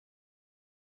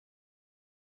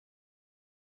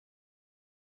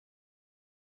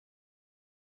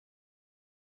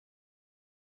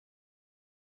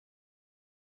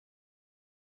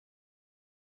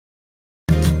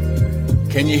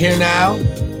Can you hear now?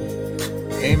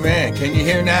 Amen. Can you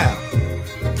hear now?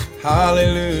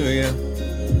 Hallelujah.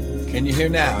 Can you hear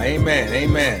now? Amen.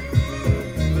 Amen.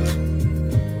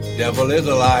 Devil is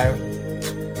a liar.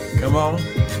 Come on.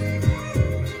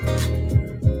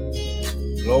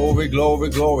 Glory, glory,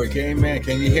 glory. Amen.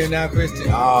 Can you hear now, Christian?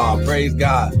 Praise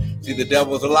God. See, the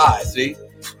devil's a lie. See?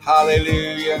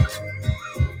 Hallelujah.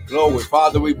 Glory.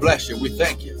 Father, we bless you. We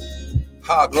thank you.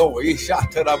 Glory.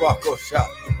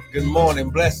 Good morning.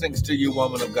 Blessings to you,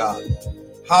 woman of God.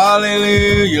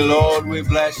 Hallelujah, Lord. We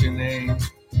bless your name.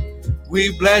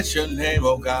 We bless your name,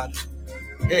 oh God.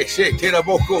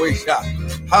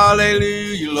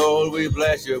 Hallelujah, Lord. We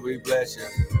bless you. We bless you.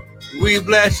 We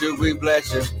bless you. We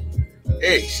bless you.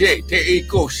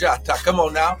 Come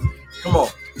on now. Come on.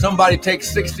 Somebody take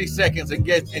 60 seconds and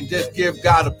just give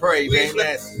God a praise.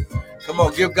 Amen. Come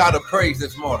on, give God a praise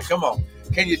this morning. Come on.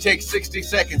 Can you take 60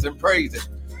 seconds and praise it?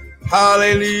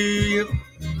 Hallelujah.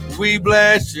 We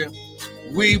bless you.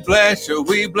 We bless you.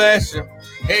 We bless you.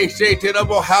 Hey, say to the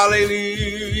boy,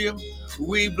 hallelujah.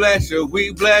 We bless you.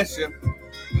 We bless you.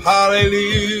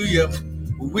 Hallelujah.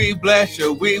 We bless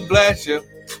you. We bless you.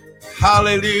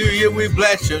 Hallelujah. We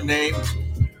bless your name.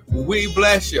 We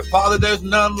bless you. Father, there's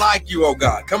none like you, oh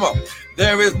God. Come on.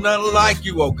 There is none like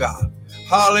you, oh God.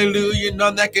 Hallelujah.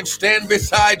 None that can stand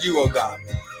beside you, oh God.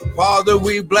 Father,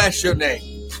 we bless your name.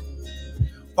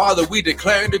 Father, we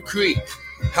declare and decree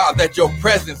that your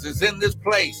presence is in this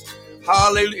place.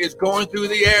 Hallelujah. It's going through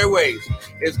the airwaves.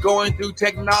 It's going through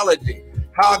technology.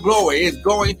 Glory. It's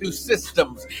going through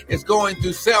systems. It's going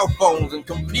through cell phones and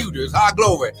computers.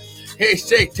 Glory. Hey,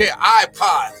 say to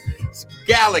iPods,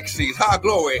 galaxies.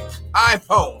 Glory.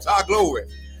 iPhones. Glory.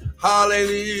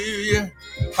 Hallelujah.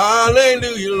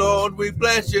 Hallelujah, Lord. We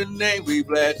bless your name. We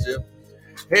bless you.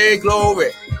 Hey,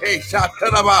 glory. Hey,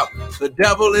 shatarabah. The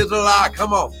devil is a lie.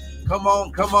 Come on. Come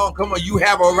on. Come on. Come on. You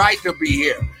have a right to be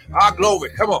here.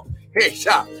 Glory. Come on. Hey,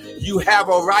 shout. You have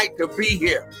a right to be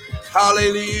here.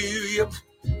 Hallelujah.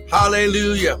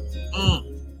 Hallelujah.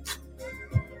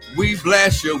 We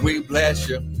bless you. We bless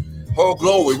you. Oh,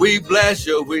 glory. We bless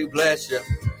you. We bless you.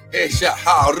 Hey, shout.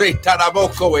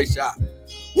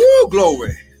 Woo,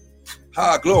 glory.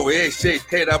 Glory. Hey,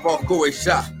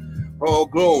 shout. Oh,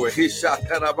 glory. He shot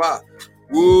Tanaba.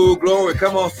 Woo, glory.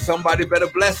 Come on. Somebody better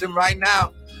bless him right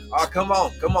now. Come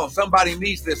on. Come on. Somebody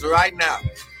needs this right now.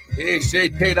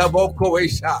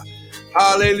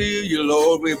 Hallelujah,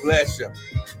 Lord. We bless you.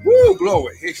 Woo,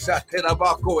 glory. He shot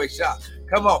Tanaba.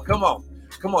 Come on. Come on.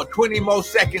 Come on. 20 more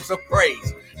seconds of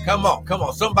praise. Come on. Come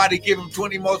on. Somebody give him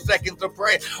 20 more seconds of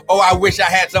praise. Oh, I wish I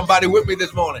had somebody with me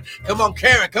this morning. Come on,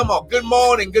 Karen. Come on. Good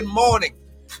morning. Good morning.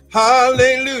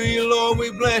 Hallelujah, Lord, we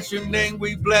bless your name,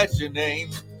 we bless your name,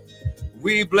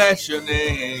 we bless your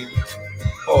name.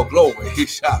 Oh, glory, he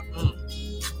shot.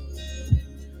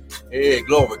 Hey,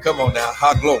 glory, come on now,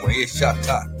 glory, he shot.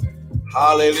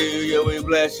 Hallelujah, we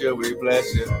bless you, we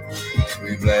bless you,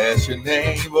 we bless your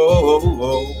name.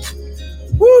 Oh.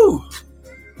 Woo!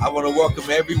 I want to welcome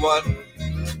everyone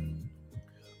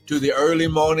to the early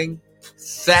morning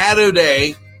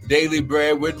Saturday Daily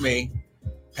Bread with me,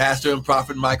 Pastor and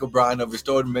Prophet Michael Bryan of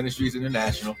Restored Ministries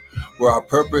International, where our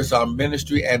purpose, our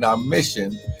ministry, and our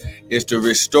mission is to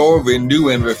restore, renew,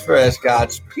 and refresh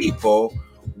God's people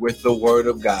with the Word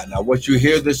of God. Now, what you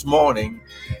hear this morning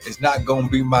is not going to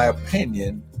be my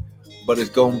opinion, but it's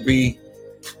going to be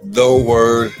the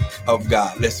Word of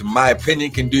God. Listen, my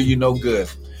opinion can do you no good,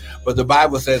 but the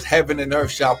Bible says heaven and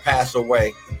earth shall pass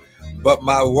away, but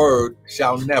my word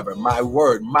shall never. My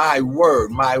word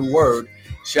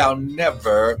shall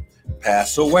never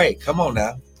pass away. Come on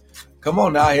now. Come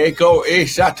on now. Hey, go. Hey,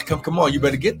 shot. Come on. You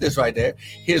better get this right there.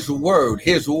 His word.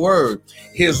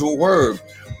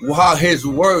 Wow, his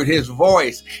word, his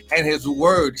voice, and his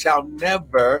word shall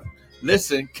never,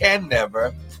 listen, can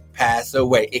never pass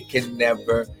away. It can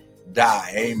never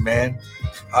die. Amen.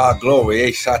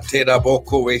 Glory.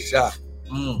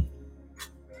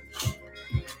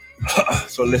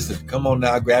 So listen, come on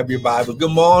now. Grab your Bible.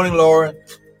 Good morning, Lauren.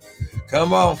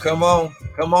 Come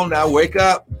on now, wake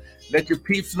up. Let your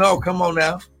peeps know. Come on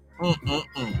now.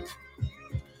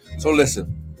 So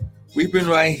listen, we've been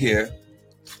right here.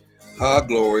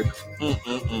 Glory.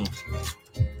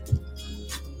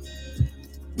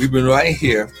 We've been right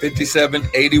here.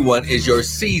 5781 is your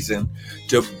season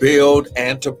to build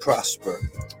and to prosper.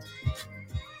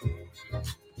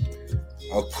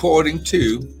 According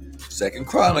to 2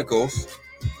 Chronicles,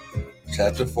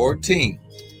 chapter 14.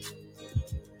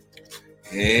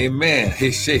 Amen.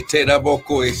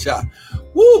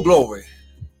 Woo, glory.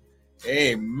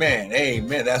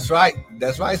 Amen. That's right,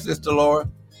 Sister Laura.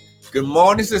 Good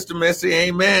morning, Sister Missy.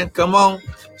 Amen. Come on.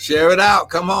 Share it out.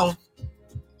 Come on.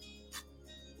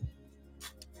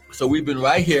 So we've been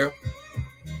right here.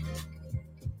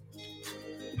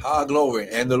 Glory.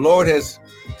 And the Lord has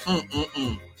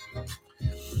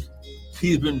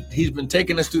He's been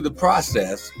taking us through the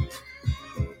process.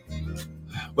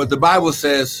 But the Bible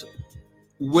says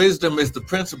wisdom is the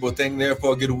principal thing,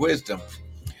 therefore get wisdom.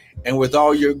 And with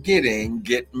all you're getting,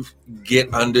 get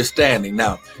understanding.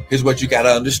 Now, here's what you got to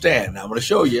understand. Now, I'm going to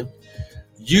show you.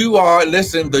 You are,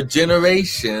 the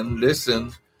generation,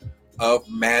 of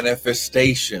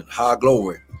manifestation.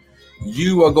 Glory.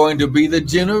 You are going to be the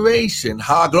generation,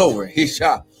 glory,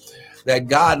 that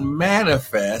God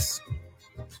manifests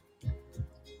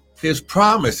his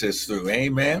promises through.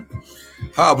 Amen.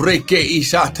 Come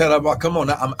on,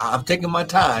 now, I'm taking my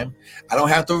time. I don't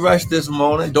have to rush this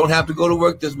morning. Don't have to go to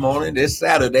work this morning. It's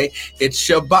Saturday. It's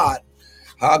Shabbat.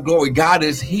 Glory. God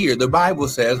is here. The Bible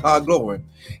says, glory.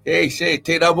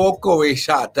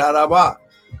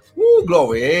 Woo,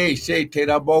 glory.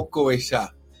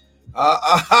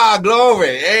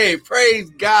 Glory. Hey, praise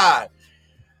God.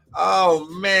 Oh,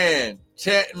 man.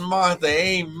 Chet and Martha.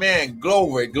 Amen.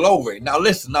 Glory, glory. Now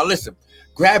listen.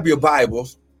 Grab your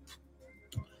Bibles.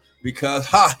 Because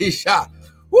he shot.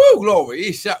 Woo, glory.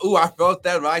 He shot. Ooh, I felt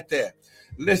that right there.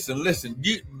 Listen.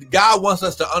 God wants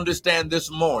us to understand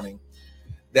this morning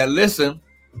that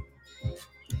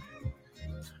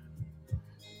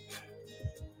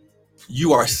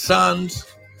you are sons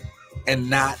and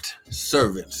not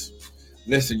servants.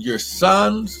 You're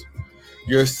sons.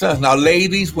 Now,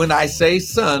 ladies, when I say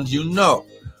sons,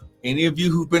 any of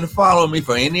you who've been following me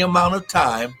for any amount of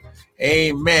time,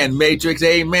 amen, Matrix,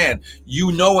 amen.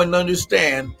 You know and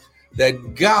understand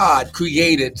that God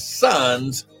created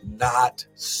sons, not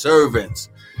servants.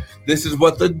 This is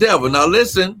what the devil, now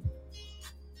listen.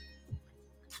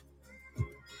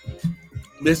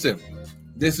 This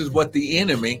is what the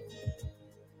enemy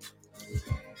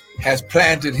has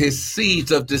planted his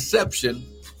seeds of deception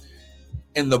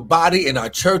in the body, in our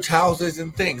church houses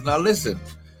and things. Now listen,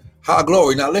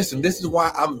 glory. Now listen, this is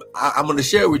why I'm going to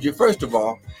share with you. First of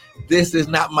all, this is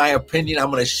not my opinion. I'm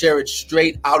going to share it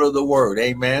straight out of the word.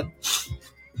 Amen.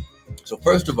 So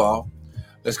first of all,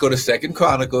 let's go to 2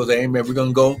 Chronicles. Amen. We're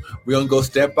going to go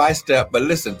step by step. But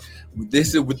listen,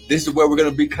 this is where we're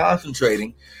going to be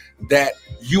concentrating, that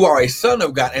you are a son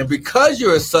of God. And because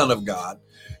you're a son of God,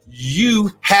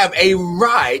 you have a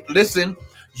right. Listen,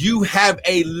 you have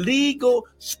a legal,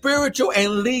 spiritual,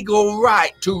 and legal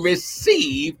right to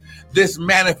receive this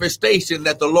manifestation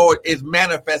that the Lord is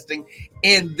manifesting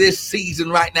in this season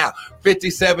right now.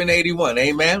 5781.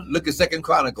 Amen. Look at 2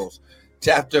 Chronicles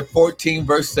chapter 14,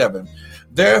 verse 7.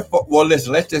 Therefore, well,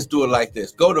 listen, let's just do it like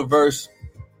this. Go to verse.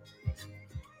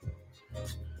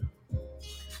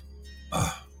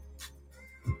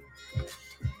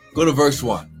 Go to verse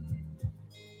 1.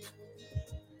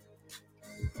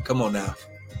 Come on now.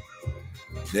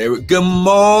 Good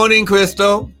morning,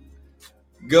 Crystal.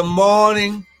 Good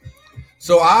morning.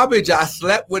 So Abijah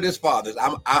slept with his fathers.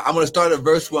 I'm going to start at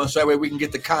verse 1 so that way we can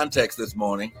get the context this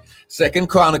morning. 2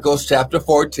 Chronicles chapter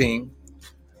 14,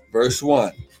 verse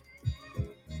 1.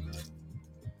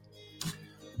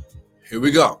 Here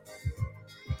we go.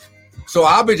 So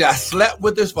Abijah slept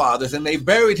with his fathers, and they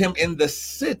buried him in the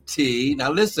city.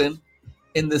 Now listen,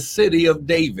 in the city of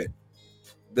David.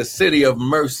 The city of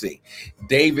mercy.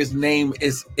 David's name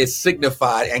is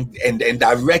signified and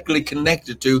directly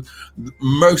connected to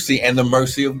mercy and the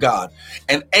mercy of God.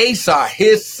 And Asa,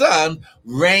 his son,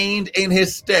 reigned in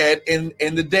his stead in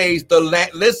the days. The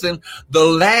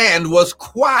land was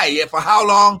quiet for how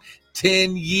long?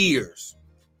 10 years.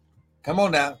 Come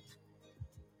on now.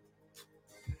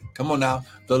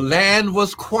 The land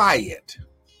was quiet.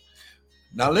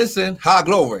 Now listen.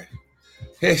 Glory.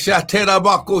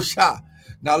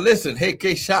 Now listen,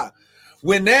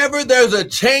 whenever there's a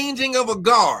changing of a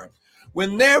guard,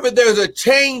 whenever there's a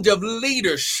change of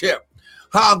leadership,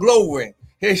 glory,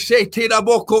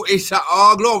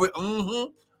 glory.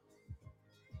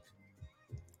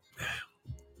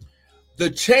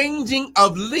 The changing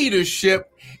of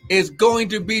leadership is going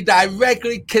to be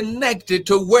directly connected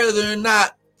to whether or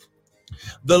not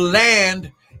the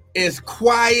land is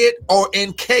quiet or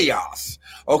in chaos.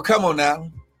 Oh, come on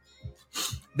now.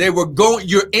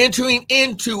 You're entering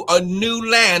into a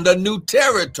new land, a new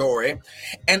territory,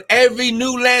 and every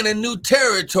new land and new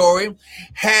territory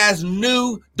has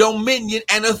new dominion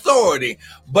and authority,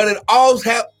 but it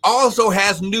also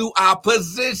has new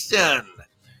opposition.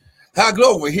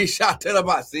 Glory. He shot to the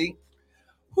body.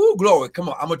 Who glory. Come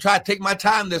on. I'm going to try to take my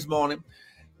time this morning.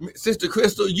 Sister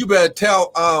Crystal, you better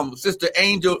tell Sister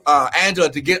Angela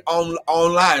to get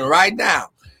online right now.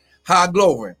 High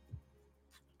glory.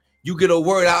 You get a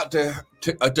word out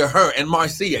to her and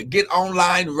Marcia. Get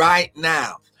online right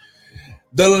now.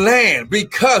 The land,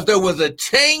 because there was a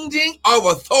changing of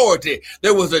authority.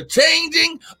 There was a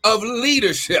changing of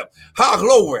leadership. High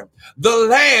glory. The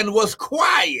land was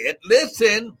quiet,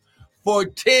 listen, for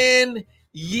 10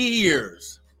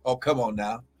 years. Oh, come on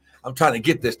now. I'm trying to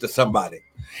get this to somebody.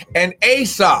 And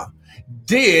Asa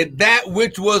did that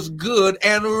which was good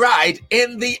and right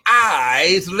in the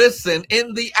eyes, listen,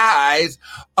 in the eyes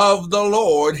of the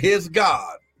Lord his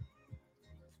God.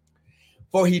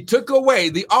 For he took away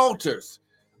the altars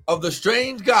of the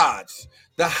strange gods,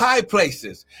 the high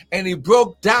places, and he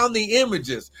broke down the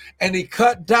images, and he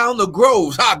cut down the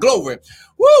groves. Glory.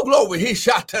 Woo, glory. He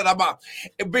shot that about.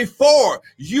 Before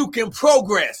you can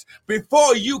progress,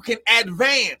 before you can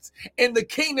advance in the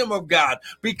kingdom of God,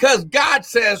 because God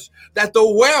says that the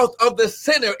wealth of the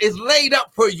sinner is laid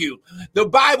up for you. The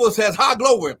Bible says,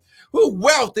 glory.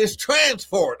 Wealth is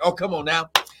transferred. Oh, come on now.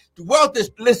 Wealth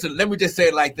is, listen, let me just say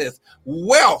it like this.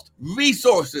 Wealth,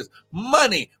 resources,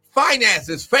 money,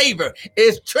 finances, favor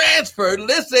is transferred,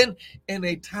 listen, in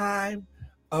a time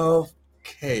of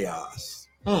chaos.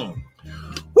 Woo,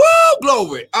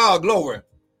 glory. Oh, glory.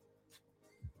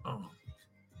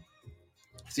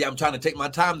 See, I'm trying to take my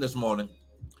time this morning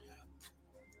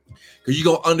because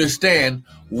you're going to understand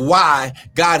why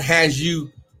God has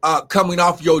you coming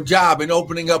off your job and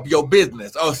opening up your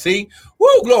business. Oh, see?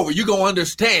 Woo, glory. You're going to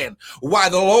understand why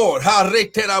the Lord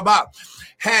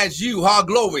has you,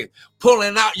 glory,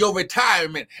 pulling out your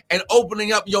retirement and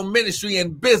opening up your ministry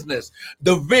and business.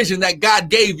 The vision that God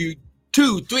gave you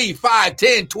 2, 3, 5,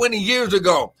 10, 20 years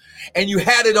ago. And you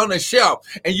had it on the shelf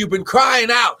and you've been crying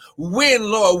out, when,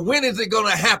 Lord, when is it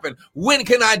going to happen? When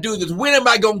can I do this? When am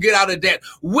I going to get out of debt?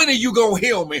 When are you going to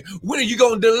heal me? When are you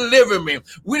going to deliver me?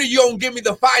 When are you going to give me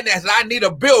the finances? I need a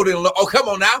building. Oh, come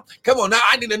on now. Come on now.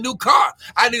 I need a new car.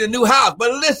 I need a new house. But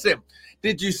listen,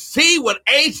 did you see what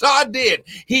Asa did?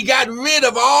 He got rid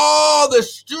of all the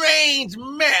strange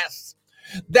mess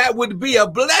that would be a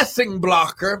blessing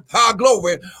blocker,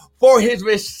 glory, for his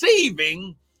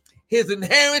receiving his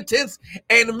inheritance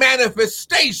and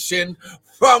manifestation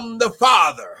from the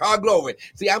Father. Glory.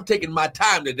 See, I'm taking my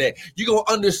time today. You're going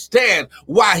to understand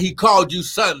why he called you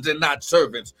sons and not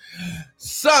servants.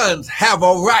 Sons have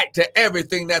a right to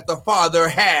everything that the Father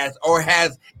has or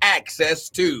has access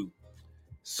to.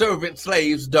 Servant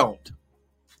slaves don't.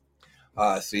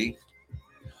 See?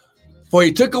 For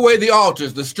he took away the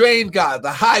altars, the strange gods,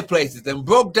 the high places, and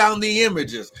broke down the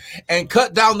images and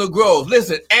cut down the groves.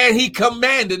 Listen, and he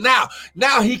commanded,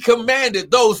 now he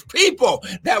commanded those people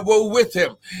that were with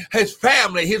him, his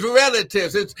family, his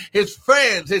relatives, his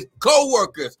friends, his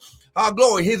co-workers,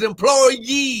 glory, his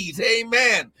employees,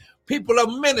 amen, people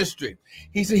of ministry.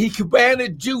 He said he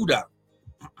commanded Judah,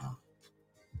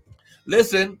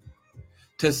 listen,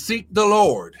 to seek the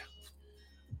Lord,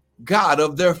 God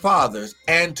of their fathers,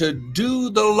 and to do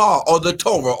the law or the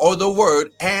Torah or the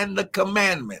word and the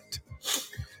commandment.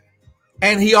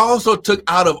 And he also took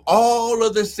out of all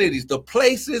of the cities, the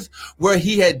places where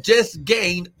he had just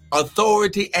gained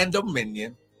authority and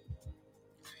dominion,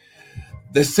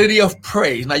 the city of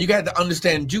praise. Now you got to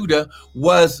understand Judah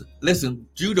was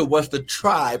the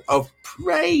tribe of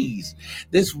praise.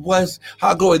 This was,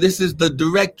 glory, this is the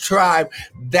direct tribe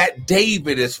that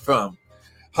David is from.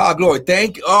 Glory.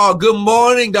 Thank you. Oh, good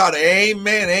morning, daughter.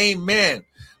 Amen. Amen.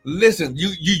 Listen,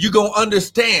 you going to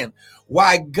understand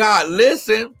why God,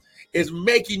 listen, is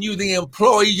making you the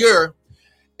employer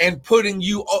and putting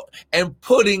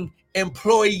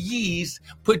employees,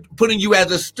 putting you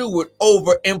as a steward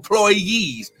over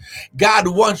employees. God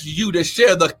wants you to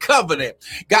share the covenant.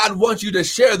 God wants you to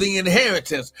share the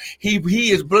inheritance. He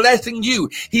is blessing you.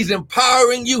 He's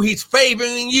empowering you. He's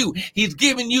favoring you. He's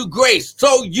giving you grace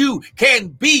so you can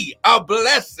be a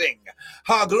blessing.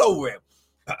 Glory.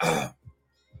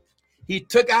 He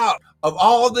took out of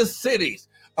all the cities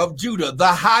of Judah, the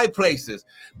high places,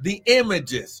 the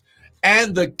images,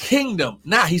 and the kingdom.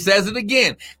 Now he says it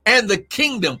again. And the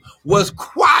kingdom was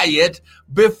quiet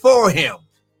before him.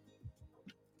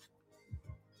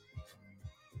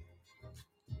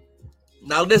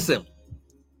 Now listen.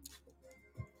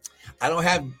 I don't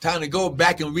have time to go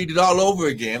back and read it all over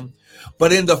again.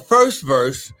 But in the first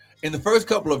verse, in the first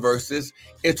couple of verses,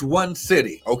 it's one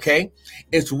city, okay?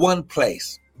 It's one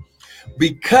place.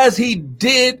 Because he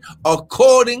did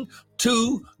according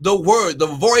to the word, the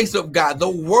voice of God, the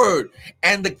word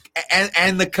and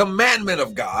the commandment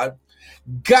of God.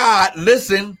 God,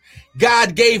 listen,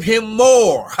 God gave him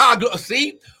more.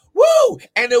 See, Woo!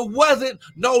 And it wasn't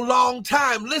no long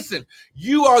time. Listen,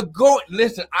 you are going,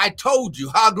 listen, I told you,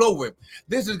 how glory.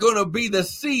 This is going to be the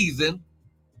season.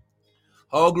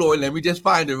 Oh, glory. Let me just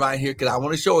find it right here because I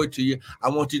want to show it to you. I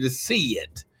want you to see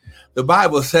it. The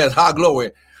Bible says, how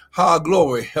glory, how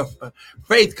glory.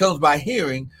 Faith comes by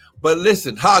hearing. But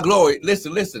listen, how glory,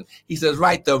 listen. He says,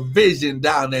 write the vision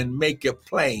down and make it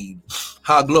plain.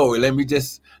 How glory. Let me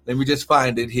just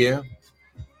find it here.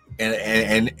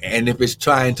 And if it's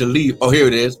trying to leave, oh, here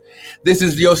it is. This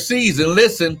is your season,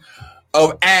 listen,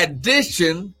 of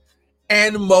addition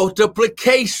and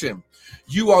multiplication.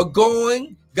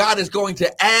 God is going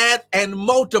to add and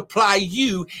multiply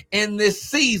you in this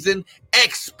season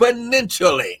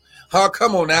exponentially. Oh,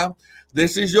 come on now.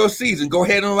 This is your season. Go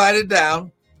ahead and write it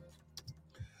down.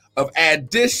 Of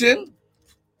addition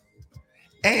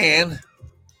and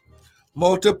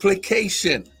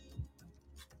multiplication.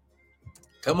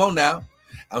 Come on now.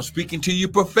 I'm speaking to you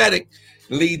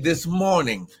prophetically this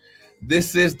morning.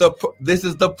 This is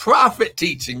the prophet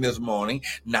teaching this morning,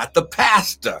 not the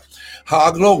pastor.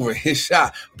 How glory.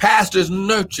 Pastors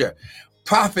nurture,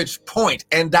 prophets point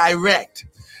and direct.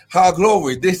 How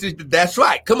glory. That's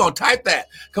right. Come on, type that.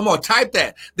 Come on, type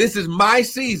that. This is my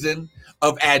season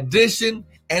of addition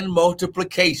and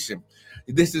multiplication.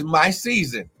 This is my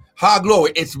season. How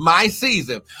glory. It's my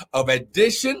season of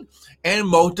addition and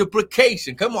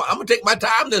multiplication. Come on, I'm going to take my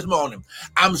time this morning.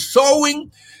 I'm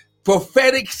sowing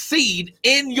prophetic seed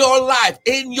in your life,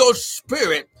 in your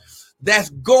spirit, that's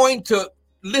going to,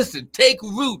 listen, take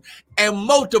root and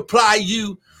multiply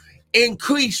you,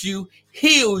 increase you,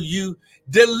 heal you,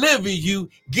 deliver you,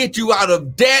 get you out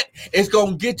of debt. It's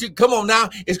going to get you, come on now,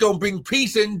 it's going to bring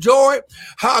peace and joy.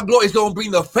 How glory, it's going to bring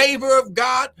the favor of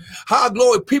God. How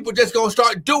glory, people just going to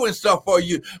start doing stuff for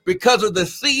you because of the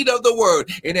seed of the word.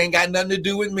 It ain't got nothing to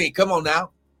do with me. Come on now.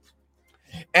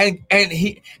 And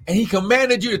he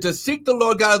commanded you to seek the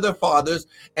Lord God of their fathers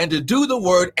and to do the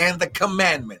word and the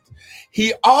commandment.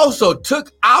 He also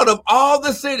took out of all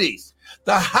the cities,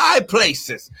 the high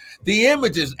places, the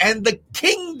images, and the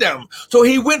kingdom. So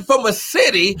he went from a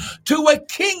city to a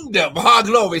kingdom. Oh,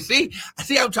 glory. See,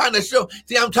 I'm trying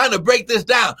to break this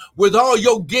down with all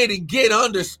your get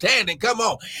understanding. Come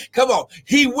on.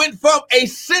 He went from a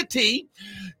city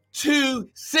to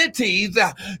cities,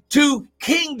 to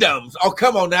kingdoms. Oh,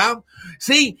 come on now.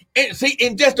 See,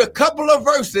 in just a couple of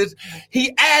verses,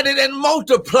 he added and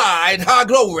multiplied, high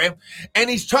glory, and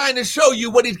he's trying to show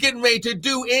you what he's getting ready to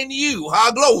do in you,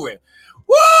 high glory.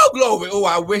 Woo, glory. Oh,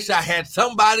 I wish I had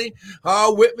somebody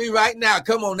with me right now.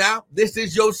 Come on now. This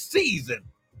is your season.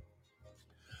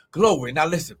 Glory. Now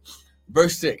listen,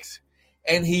 verse 6.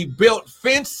 And he built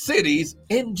fenced cities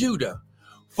in Judah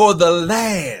for the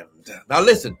land. Now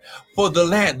listen, for the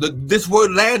land. This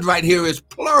word land right here is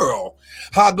plural.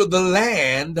 How the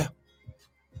land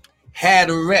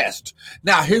had rest.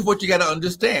 Now here's what you got to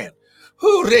understand.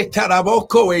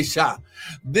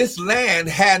 This land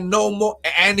had no more,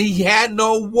 and he had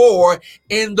no war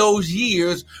in those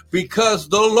years because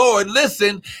the Lord,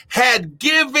 listen, had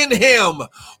given him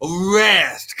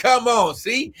rest. Come on,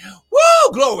 see?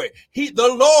 Woo, glory.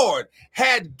 The Lord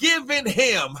had given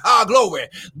him, glory.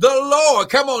 The Lord,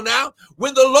 come on now.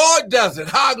 When the Lord does it,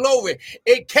 glory,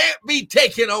 it can't be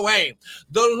taken away.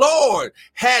 The Lord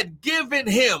had given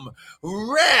him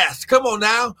rest. Come on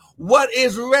now. What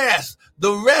is rest?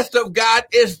 The rest of God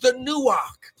is the nuach.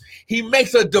 He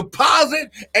makes a deposit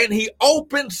and he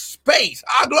opens space.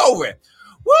 Glory.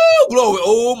 Woo, glory.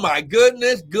 Oh my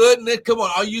goodness. Come on.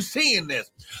 Are you seeing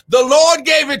this? The Lord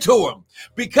gave it to him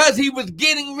because he was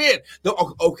getting rid.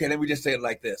 Okay, let me just say it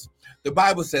like this. The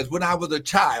Bible says, when I was a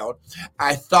child,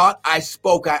 I thought, I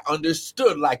spoke, I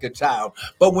understood like a child.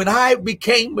 But when I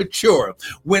became mature,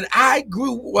 when I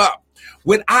grew up,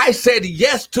 when I said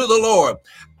yes to the Lord,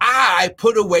 I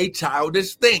put away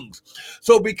childish things.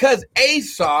 So because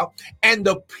Esau and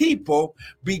the people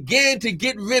began to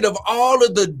get rid of all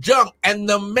of the junk and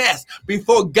the mess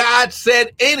before God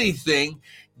said anything,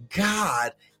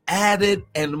 God added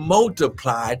and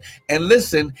multiplied, and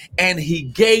listen, and he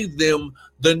gave them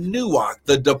the nuach,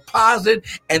 the deposit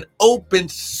and open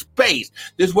space.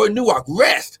 This word nuach,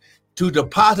 rest, to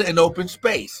deposit and open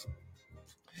space.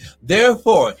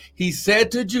 Therefore, he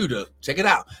said to Judah, check it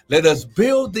out, let us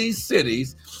build these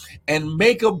cities and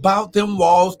make about them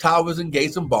walls, towers, and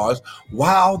gates and bars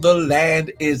while the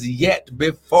land is yet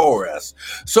before us.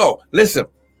 So listen,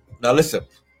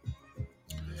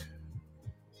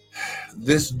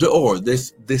 this door,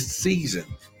 this season,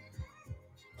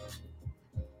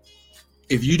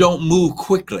 if you don't move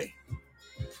quickly,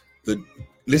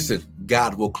 listen,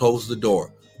 God will close the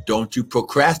door. Don't you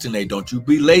procrastinate. Don't you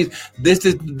be lazy. This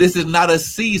is not a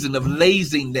season of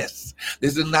laziness.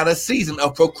 This is not a season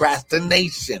of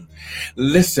procrastination.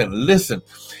 Listen.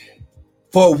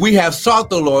 For we have sought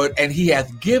the Lord, and he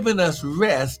hath given us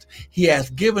rest. He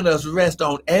hath given us rest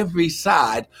on every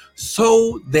side.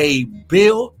 So they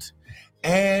built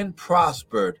and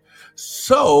prospered.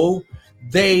 So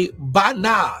they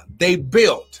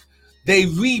built. They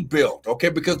rebuilt, okay,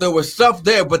 because there was stuff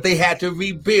there, but they had to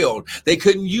rebuild. They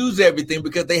couldn't use everything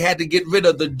because they had to get rid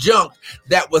of the junk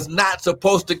that was not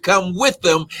supposed to come with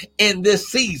them in this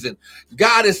season.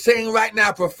 God is saying right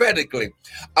now prophetically,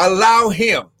 allow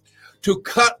him to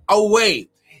cut away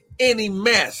any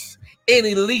mess,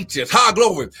 any leeches.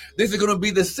 Glory. This is going to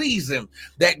be the season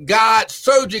that God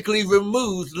surgically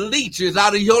removes leeches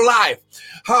out of your life.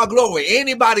 Glory.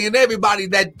 Anybody and everybody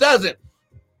that doesn't,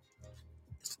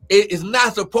 it is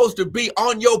not supposed to be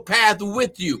on your path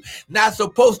with you, not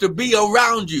supposed to be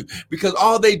around you, because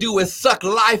all they do is suck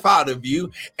life out of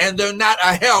you, and they're not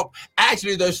a help.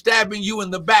 Actually, they're stabbing you in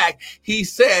the back. He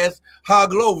says,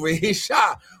 glory, he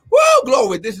shot. Woo,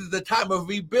 glory. This is the time of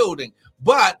rebuilding.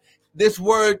 But this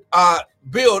word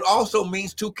build also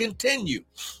means to continue.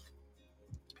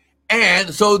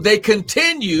 And so they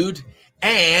continued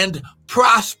and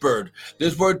prospered.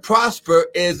 This word prosper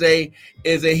is a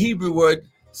Hebrew word,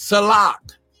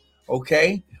 salak,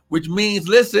 okay, which means,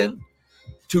 listen,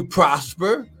 to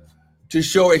prosper, to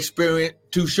show or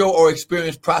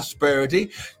experience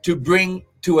prosperity, to bring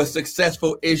to a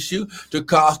successful issue, to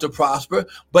cause to prosper,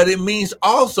 but it means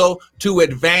also to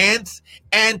advance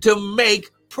and to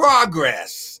make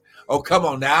progress. Oh, come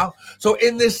on now. So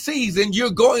in this season, you're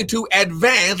going to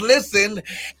advance, listen,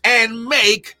 and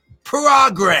make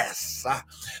progress.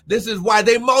 This is why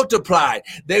they multiplied.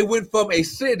 They went from a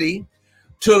city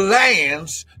to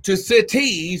lands, to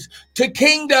cities, to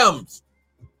kingdoms.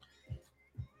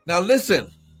 Now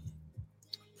listen,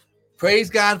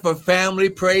 praise God for family,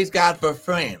 praise God for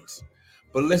friends.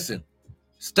 But listen,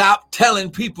 stop telling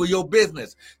people your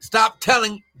business. Stop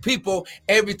telling people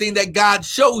everything that God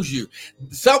shows you.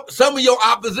 Some of your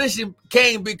opposition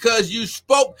came because you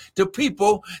spoke to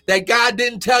people that God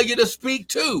didn't tell you to speak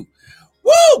to.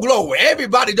 Woo, glory.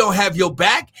 Everybody don't have your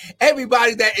back.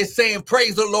 Everybody that is saying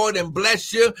praise the Lord and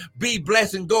bless you, be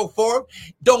blessed and go forth,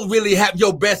 don't really have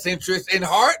your best interest in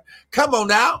heart. Come on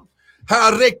now.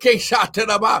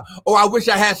 Oh, I wish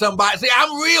I had somebody. See,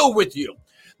 I'm real with you.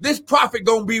 This prophet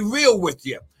gonna be real with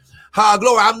you.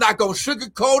 Glory. I'm not gonna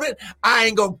sugarcoat it. I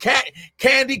ain't gonna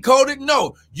candy coat it.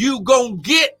 No, you gonna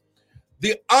get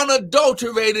the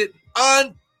unadulterated,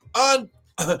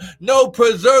 no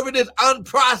preservatives,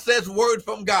 unprocessed word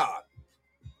from God.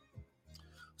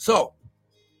 So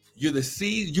you're the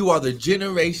seed. You are the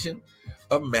generation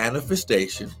of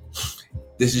manifestation.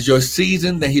 This is your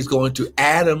season that he's going to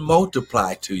add and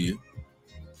multiply to you.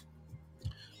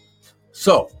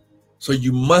 So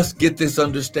you must get this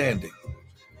understanding.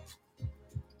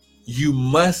 You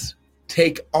must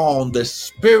take on the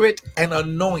spirit and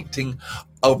anointing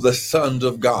of the sons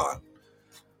of God.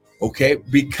 Okay,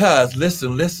 because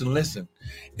listen.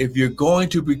 If you're going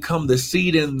to become the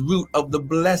seed and root of the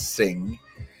blessing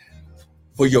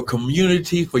for your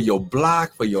community, for your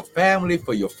block, for your family,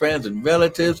 for your friends and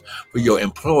relatives, for your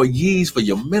employees, for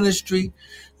your ministry,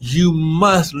 you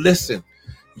must listen.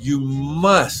 You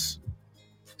must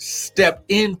step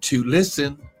into,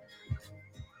 listen,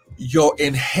 your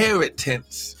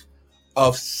inheritance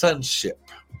of sonship.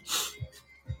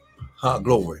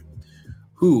 Glory.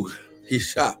 Who he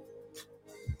shot.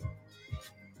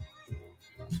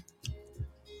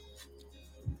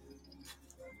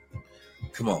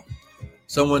 Come on.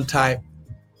 Someone type,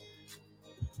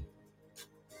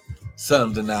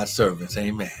 sons are not servants.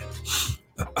 Amen.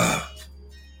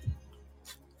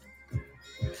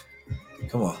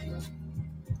 Come on.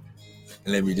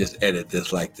 And let me just edit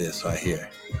this like this right here.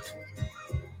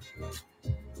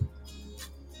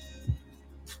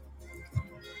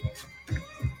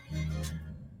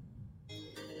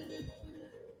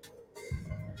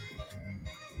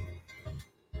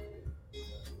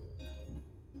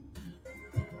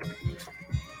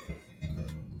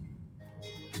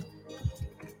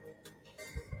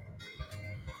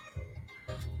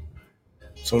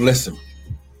 So listen,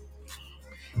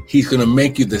 he's going to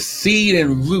make you the seed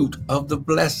and root of the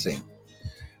blessing.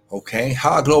 Okay?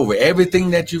 Glory.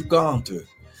 Everything that you've gone through,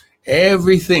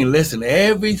 everything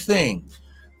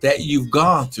that you've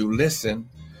gone through, listen,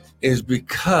 is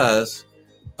because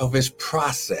of his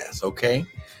process. Okay?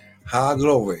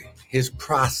 Glory. His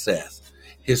process.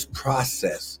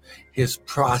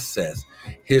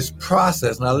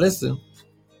 Now listen,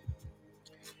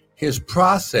 his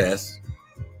process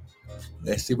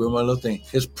Let's see where my little thing.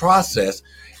 His process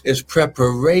is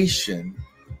preparation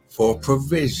for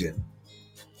provision.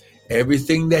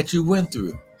 Everything that you went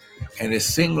through, and it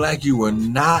seemed like you were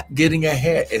not getting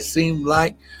ahead. It seemed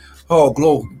like, oh,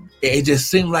 glory. It just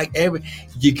seemed like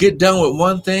you get done with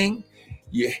one thing,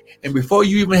 and before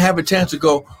you even have a chance to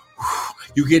go,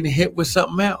 you're getting hit with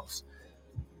something else.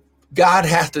 God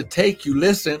has to take you,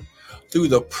 listen, through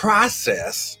the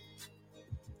process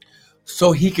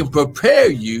so he can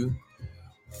prepare you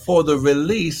for the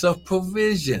release of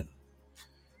provision.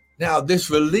 Now, this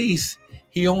release,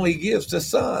 he only gives to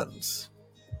sons.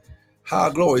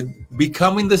 Glory.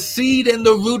 Becoming the seed and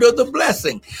the root of the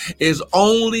blessing is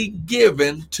only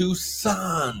given to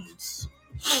sons.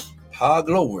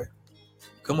 Glory.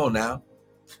 Come on now.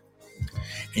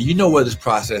 And you know what this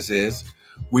process is.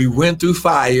 We went through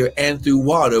fire and through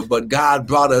water, but God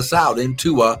brought us out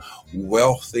into a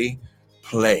wealthy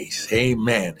place.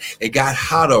 Amen. It got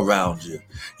hot around you.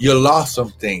 You lost some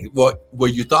things. Well,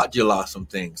 you thought you lost some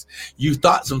things. You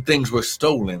thought some things were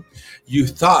stolen. You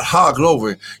thought,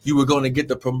 glory, you were going to get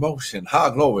the promotion.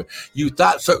 Glory. You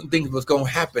thought certain things was going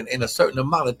to happen in a certain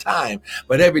amount of time.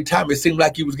 But every time it seemed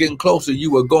like you was getting closer,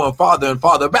 you were going farther and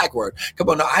farther backward. Come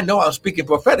on now. I know I'm speaking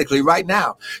prophetically right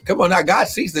now. Come on now. God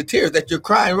sees the tears that you're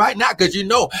crying right now because you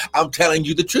know I'm telling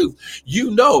you the truth.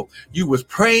 You know you was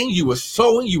praying, you were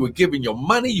sowing, you were giving your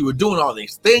money, you were doing all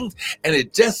these things, and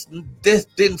it just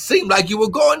didn't seem like you were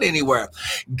going anywhere.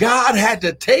 God had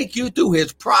to take you through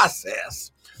his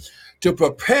process to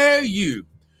prepare you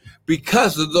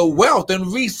because of the wealth and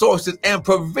resources and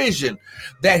provision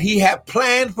that he had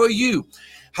planned for you.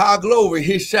 Glory,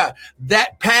 his shot.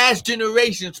 That past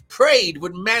generations prayed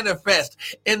would manifest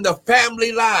in the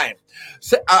family line.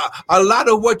 So, a lot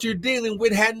of what you're dealing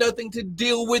with had nothing to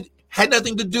do with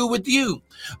you.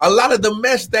 A lot of the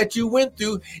mess that you went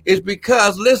through is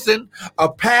because, listen, a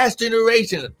past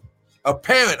generation, a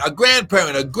parent, a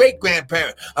grandparent, a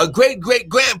great-grandparent, a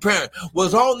great-great-grandparent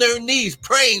was on their knees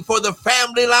praying for the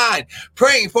family line,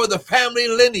 praying for the family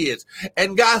lineage.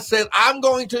 And God said, I'm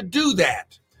going to do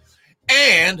that.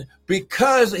 And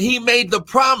because he made the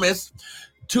promise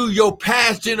to your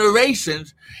past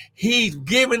generations, he's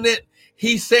giving it.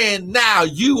 He's saying, now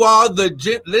you are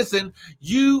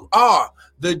you are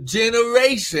the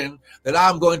generation that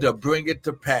I'm going to bring it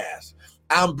to pass.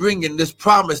 I'm bringing this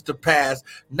promise to pass,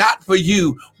 not for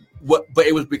you, but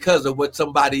it was because of what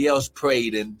somebody else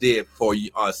prayed and did for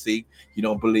you. See, you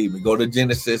don't believe me. Go to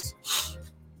Genesis.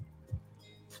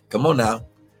 Come on now.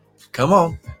 Come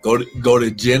on. Go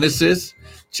to Genesis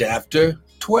chapter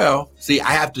 12. See,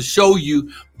 I have to show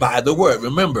you by the word.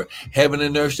 Remember, heaven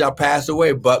and earth shall pass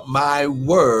away, but my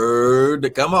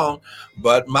word,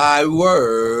 but my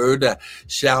word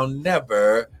shall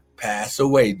never pass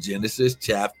away. Genesis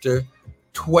chapter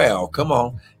 12. Come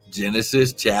on.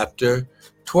 Genesis chapter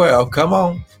 12. Come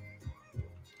on.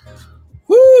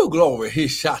 Woo, glory. He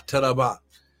shot taraba.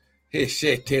 He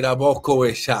shit taraboko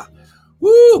he shot.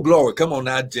 Woo, glory. Come on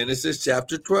now. Genesis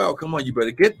chapter 12. Come on. You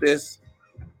better get this.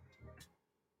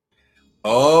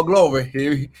 Oh, glory.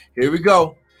 Here we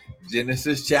go.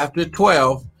 Genesis chapter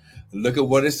 12. Look at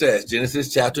what it says.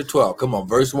 Genesis chapter 12. Come on.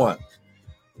 Verse 1.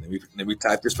 Let me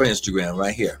type this for Instagram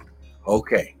right here.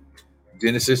 Okay.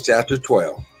 Genesis chapter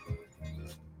 12.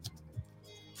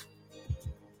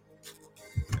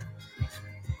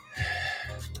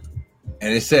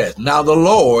 And it says, now the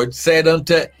Lord said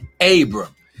unto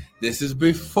Abram, this is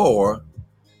before,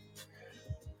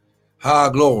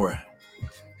 glory.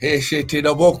 Listen.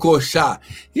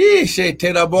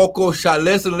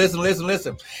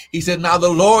 He said, now the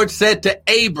Lord said to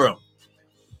Abram,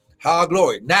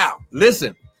 glory. Now,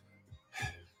 listen.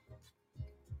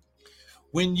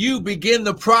 When you begin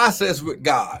the process with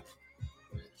God,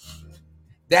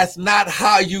 that's not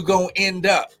how you going to end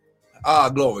up.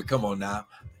 Glory. Come on now.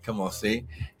 Come on, see?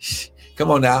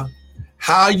 Come on now.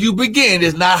 How you begin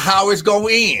is not how it's going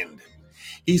to end.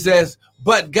 He says,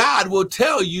 but God will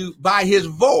tell you by his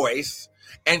voice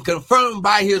and confirm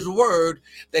by his word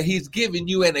that he's giving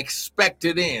you an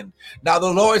expected end. Now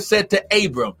the Lord said to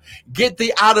Abram, get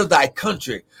thee out of thy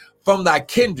country, from thy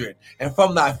kindred, and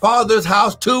from thy father's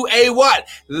house to a what?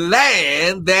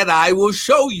 Land that I will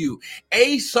show you.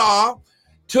 Esau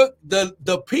took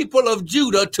the people of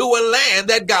Judah to a land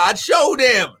that God showed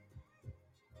him.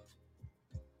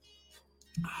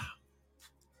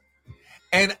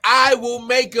 And I will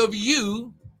make of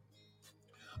you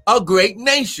a great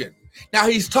nation. Now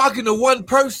he's talking to one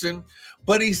person,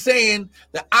 but he's saying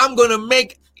that I'm going to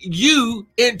make you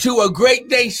into a great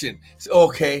nation.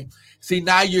 Okay. See,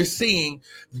 now you're seeing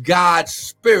God's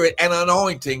spirit and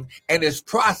anointing and his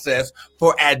process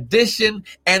for addition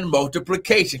and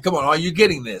multiplication. Come on, are you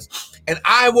getting this? And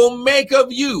I will make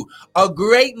of you a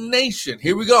great nation.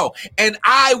 Here we go. And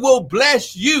I will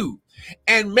bless you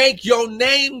and make your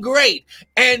name great,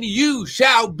 and you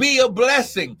shall be a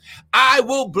blessing. I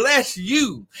will bless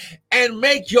you and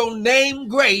make your name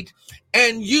great,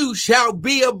 and you shall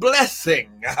be a blessing.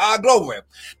 Glory.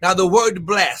 Now the word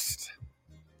blessed,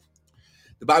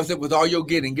 the Bible said, with all you're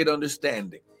getting, get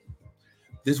understanding.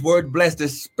 This word blessed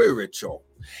is spiritual,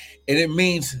 and it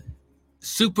means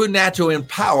supernatural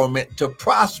empowerment to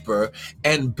prosper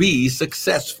and be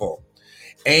successful.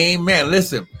 Amen.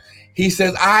 Listen, he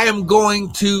says, I am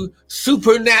going to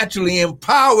supernaturally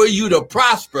empower you to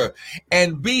prosper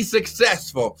and be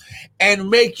successful and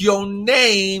make your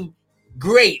name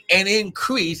great and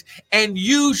increase, and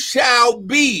you shall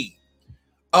be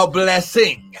a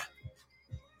blessing.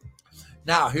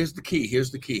 Now, here's the key.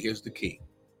 Here's the key. Here's the key.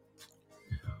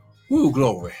 Woo,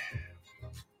 glory.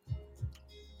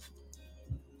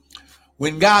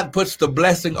 When God puts the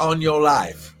blessing on your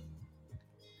life,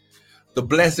 the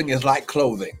blessing is like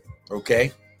clothing,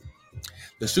 okay?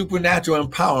 The supernatural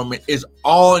empowerment is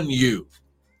on you.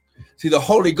 See, the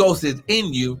Holy Ghost is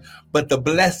in you, but the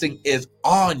blessing is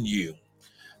on you.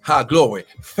 Glory.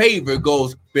 Favor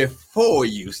goes before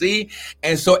you, see?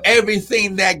 And so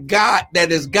everything that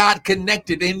is God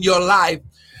connected in your life,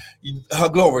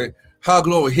 glory,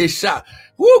 his shot.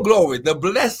 Woo, glory. The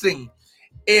blessing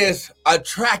is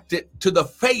attracted to the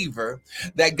favor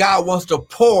that God wants to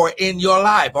pour in your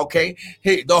life, okay?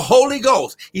 The Holy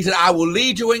Ghost, he said, I will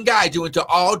lead you and guide you into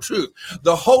all truth.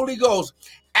 The Holy Ghost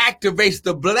activates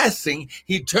the blessing.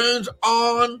 He turns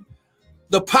on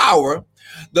the power.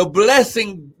 The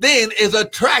blessing then is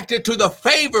attracted to the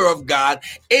favor of God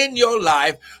in your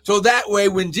life. So that way,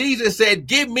 when Jesus said,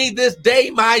 give me this day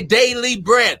my daily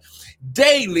bread,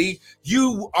 daily,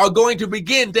 you are going to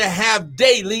begin to have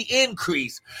daily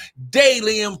increase,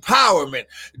 daily empowerment,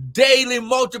 daily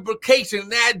multiplication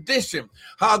and addition.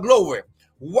 Glory.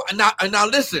 Now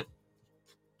listen.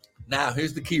 Now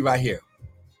here's the key right here.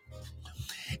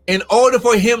 In order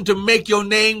for him to make your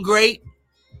name great,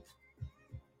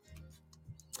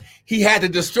 he had to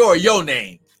destroy your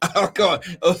name. Oh, God.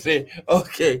 Okay.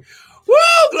 Woo,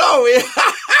 glory.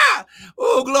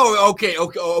 Oh,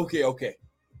 glory. Okay.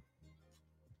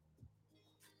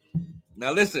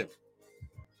 Now listen.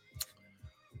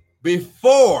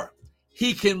 Before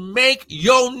he can make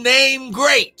your name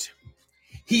great,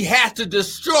 he has to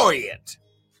destroy it.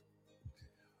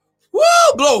 Woo,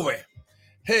 glory.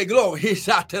 Hey, glory. He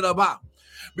shot to the bottom.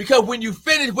 Because when you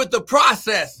finish with the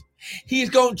process, he's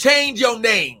going to change your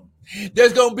name.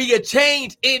 There's going to be a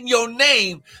change in your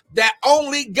name that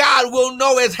only God will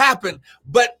know has happened.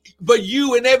 But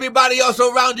you and everybody else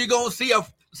around you going to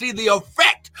see the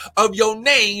effect of your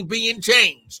name being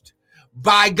changed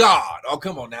by God. Oh,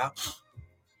 come on now.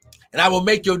 And I will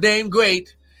make your name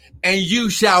great, and you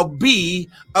shall be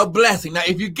a blessing. Now,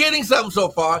 if you're getting something so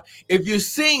far, if you're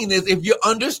seeing this, if you're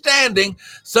understanding,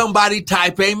 somebody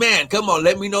type amen. Come on,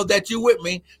 let me know that you're with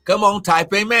me. Come on,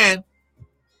 type amen.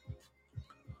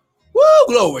 Woo,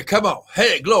 glory, come on.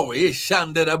 Hey, glory.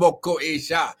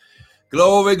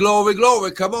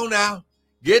 Glory. Come on now.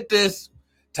 Get this.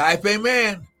 Type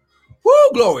amen.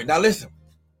 Woo, glory. Now listen.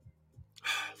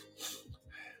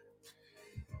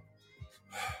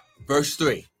 Verse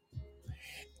 3.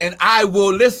 And I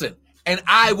will listen, and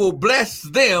I will bless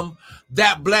them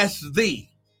that bless thee,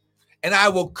 and I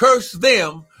will curse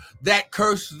them that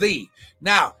curse thee.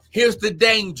 Now, here's the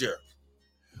danger.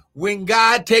 When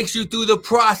God takes you through the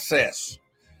process,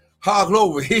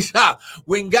 glory,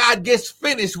 when God gets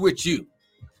finished with you,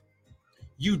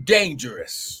 you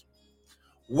dangerous.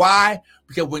 Why?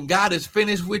 Because when God is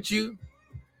finished with you,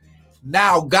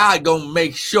 now God gonna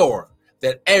make sure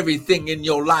that everything in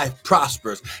your life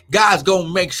prospers. God's gonna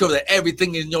make sure that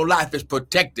everything in your life is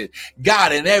protected.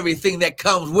 God and everything that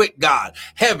comes with God,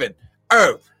 heaven,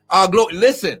 earth, glory.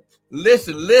 Listen.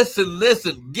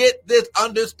 Get this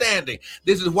understanding.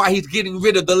 This is why he's getting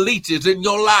rid of the leeches in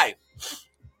your life.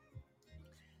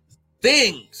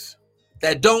 Things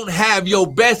that don't have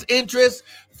your best interest,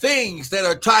 things that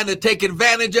are trying to take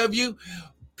advantage of you,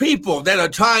 people that are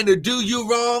trying to do you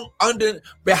wrong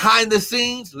behind the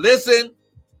scenes. Listen,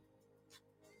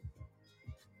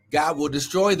 God will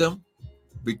destroy them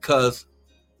because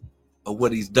of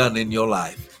what he's done in your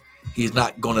life. He's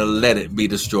not going to let it be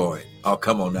destroyed. Oh,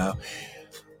 come on now.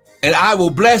 And I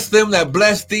will bless them that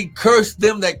bless thee, curse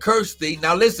them that curse thee.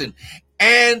 Now listen,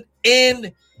 and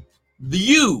in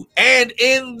you and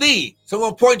in thee.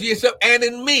 Someone point to yourself, and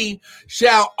in me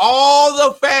shall all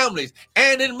the families,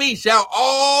 and in me shall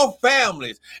all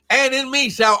families, and in me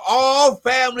shall all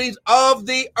families of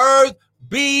the earth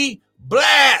be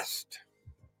blessed.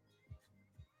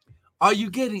 Are you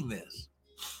getting this?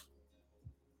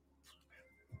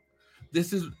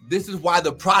 This is why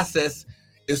the process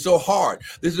is so hard.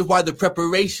 This is why the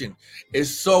preparation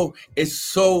is so,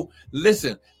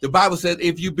 listen, the Bible says,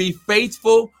 if you be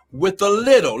faithful with a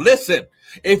little, listen,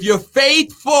 if you're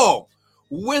faithful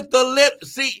with a little,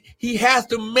 see, he has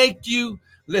to make you,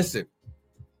 listen,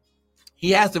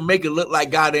 he has to make it look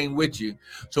like God ain't with you.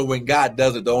 So when God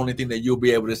does it, the only thing that you'll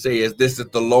be able to say is, this is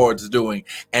the Lord's doing,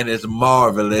 and it's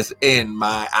marvelous in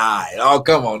my eye. Oh,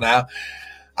 come on now.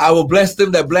 I will bless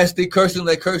them that bless thee, curse them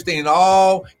that curse thee,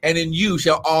 and in you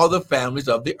shall all the families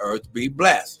of the earth be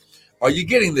blessed. Are you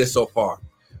getting this so far?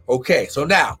 Okay, so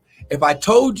now, if I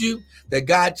told you that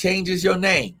God changes your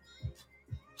name,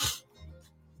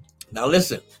 now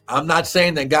listen, I'm not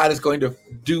saying that God is going to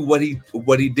do what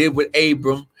he did with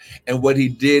Abram and what he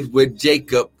did with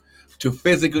Jacob, to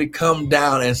physically come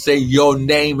down and say your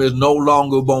name is no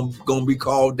longer going to be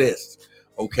called this.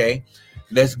 Okay,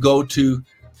 let's go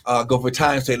for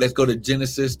time's sake, let's go to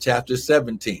Genesis chapter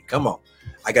 17. Come on.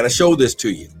 I got to show this to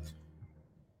you.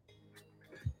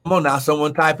 Come on now.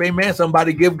 Someone type amen.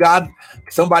 Somebody give God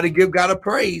a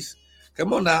praise.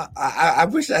 Come on now. I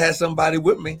wish I had somebody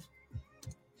with me.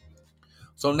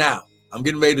 So now I'm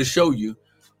getting ready to show you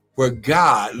where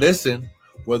God, listen,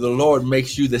 where the Lord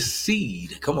makes you the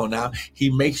seed. Come on now. He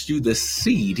makes you the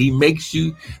seed. He makes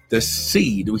you the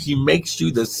seed. He makes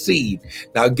you the seed.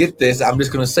 Now get this. I'm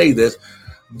just going to say this.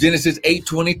 Genesis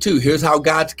 8:22. Here's how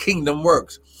God's kingdom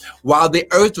works. While the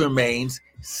earth remains,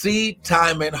 seed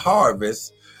time and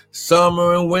harvest,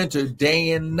 summer and winter,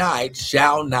 day and night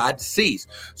shall not cease.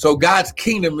 So God's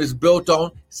kingdom is built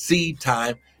on seed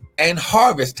time and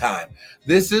harvest time.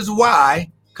 This is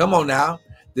why, come on now,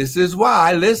 this is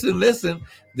why, listen,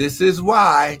 this is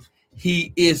why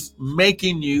he is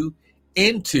making you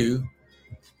into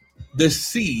the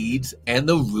seeds and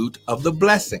the root of the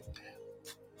blessing.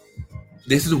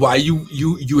 This is why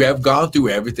you have gone through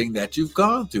everything that you've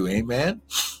gone through. Amen.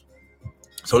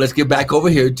 So let's get back over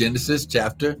here. Genesis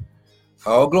chapter.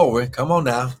 Oh, glory. Come on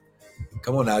now.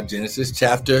 Genesis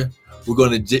chapter. We're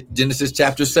going to Genesis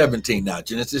chapter 17 now.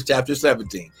 Genesis chapter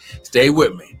 17. Stay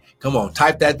with me. Come on.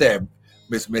 Type that there,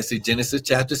 Miss Missy. Genesis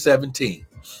chapter 17.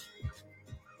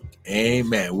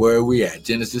 Amen. Where are we at?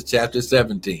 Genesis chapter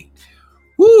 17.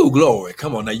 Woo, glory.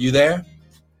 Come on. Are you there?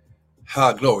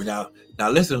 Glory. Now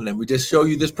listen, let me just show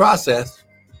you this process.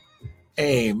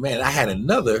 Amen. I had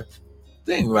another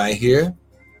thing right here.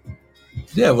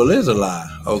 Devil is a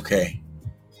lie. Okay.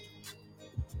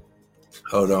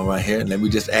 Hold on right here. Let me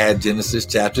just add Genesis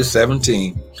chapter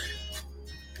 17.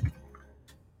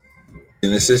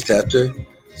 Genesis chapter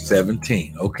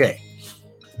 17. Okay.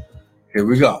 Here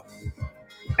we go.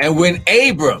 And when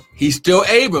Abram, he's still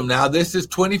Abram. Now this is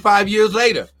 25 years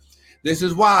later. This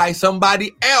is why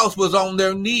somebody else was on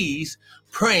their knees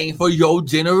praying for your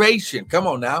generation. Come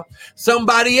on now.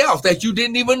 Somebody else that you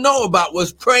didn't even know about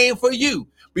was praying for you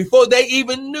before they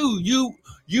even knew you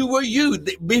were you.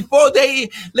 Before they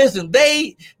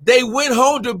went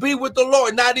home to be with the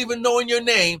Lord, not even knowing your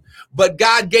name, but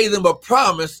God gave them a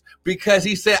promise because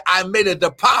he said, I made a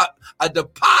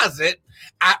deposit.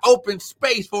 I opened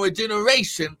space for a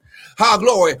generation.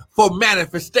 Glory, for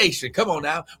manifestation. Come on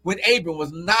now. When Abram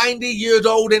was 90 years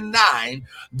old and 9,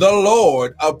 the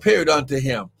Lord appeared unto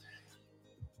him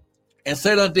and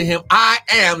said unto him, I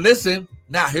am, listen,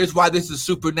 now here's why this is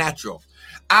supernatural.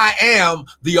 I am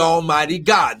the Almighty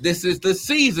God. This is the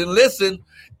season. Listen,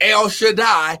 El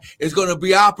Shaddai is going to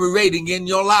be operating in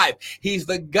your life. He's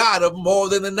the God of more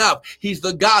than enough. He's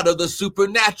the God of the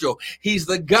supernatural. He's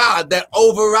the God that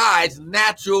overrides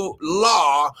natural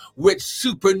law with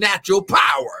supernatural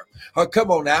power. Come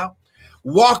on now.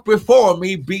 Walk before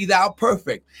me, be thou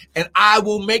perfect, and I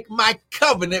will make my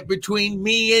covenant between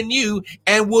me and you,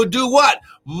 and will do what?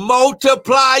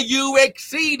 Multiply you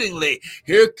exceedingly.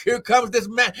 Here comes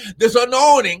this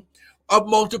anointing of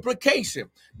multiplication.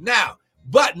 Now,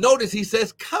 but notice he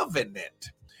says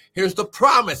covenant. Here's the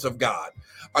promise of God.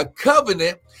 A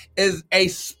covenant is a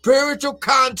spiritual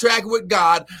contract with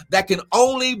God that can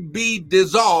only be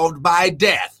dissolved by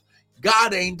death.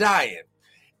 God ain't dying.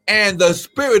 And the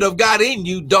Spirit of God in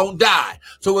you don't die.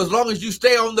 So as long as you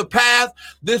stay on the path,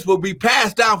 this will be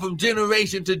passed down from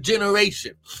generation to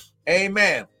generation.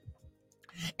 Amen.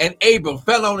 And Abram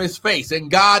fell on his face,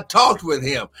 and God talked with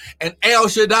him. And El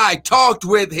Shaddai talked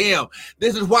with him.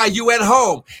 This is why you at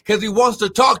home, because he wants to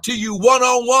talk to you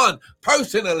one-on-one,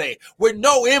 personally, with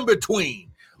no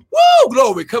in-between. Woo,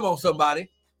 glory. Come on, somebody.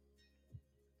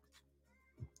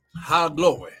 How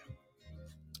glory.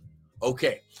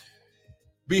 Okay.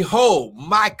 Behold,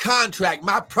 my contract,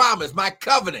 my promise, my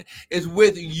covenant is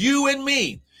with you and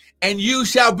me, and you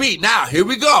shall be. Now, here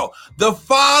we go. The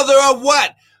father of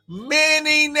what?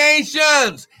 Many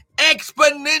nations.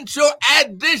 Exponential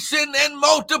addition and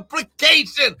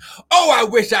multiplication. Oh, I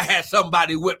wish I had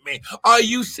somebody with me. Are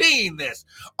you seeing this?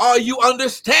 Are you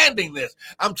understanding this?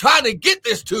 I'm trying to get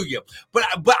this to you, but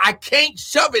I can't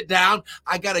shove it down.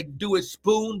 I got to do it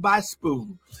spoon by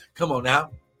spoon. Come on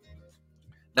now.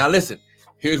 Now listen,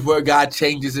 here's where God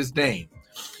changes his name.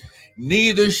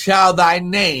 Neither shall thy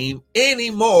name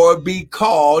anymore be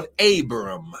called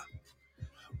Abram,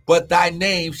 but thy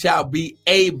name shall be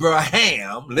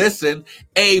Abraham. Listen,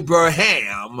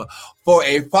 Abraham, for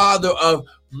a father of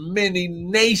many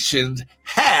nations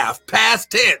have,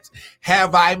 past tense,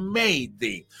 have I made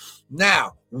thee.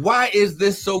 Now, why is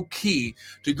this so key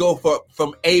to go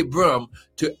from Abram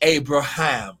to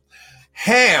Abraham?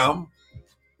 Ham,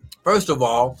 first of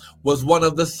all, was one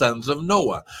of the sons of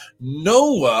Noah.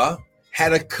 Noah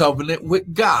had a covenant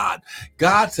with God.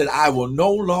 God said, I will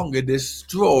no longer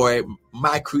destroy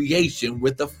my creation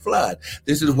with a flood.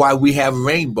 This is why we have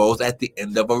rainbows at the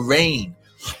end of a rain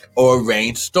or a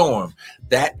rainstorm.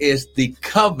 That is the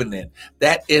covenant.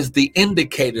 That is the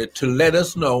indicator to let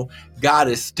us know God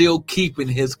is still keeping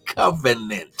his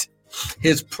covenant,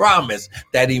 his promise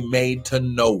that he made to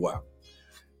Noah.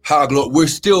 We're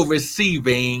still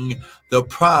receiving the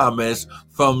promise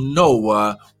from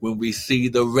Noah when we see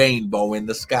the rainbow in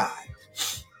the sky.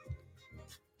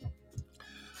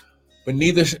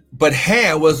 But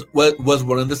Ham was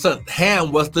one of the sons.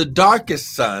 Ham was the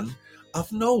darkest son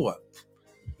of Noah.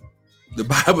 The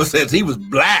Bible says he was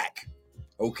black,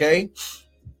 okay?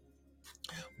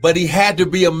 But he had to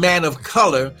be a man of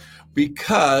color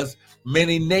because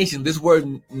many nations, this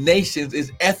word nations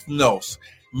is ethnos,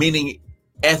 meaning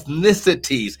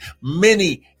ethnicities.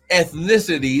 Many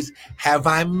ethnicities have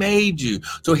I made you.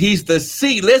 So he's the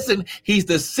seed. Listen, he's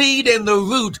the seed and the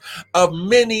root of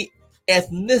many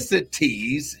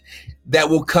ethnicities that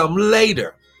will come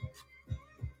later.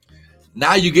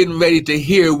 Now you're getting ready to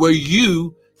hear where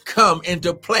you come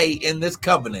into play in this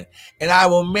covenant. And I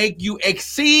will make you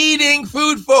exceeding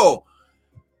fruitful,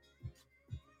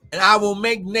 and I will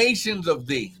make nations of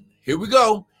thee. Here we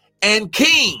go. And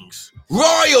kings,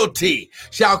 royalty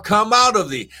shall come out of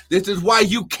thee. This is why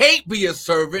you can't be a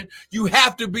servant. You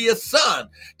have to be a son,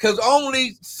 because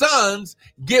only sons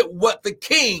get what the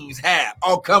kings have.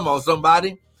 Oh, come on,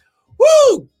 somebody.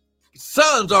 Woo!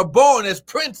 Sons are born as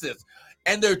princes,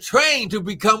 and they're trained to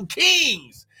become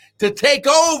kings, to take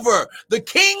over the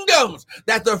kingdoms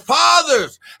that their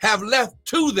fathers have left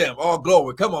to them. Oh,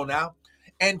 glory. Come on now.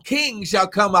 And kings shall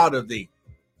come out of thee.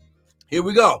 Here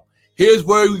we go. Here's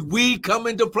where we come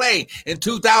into play in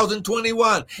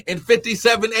 2021, in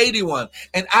 5781.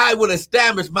 And I will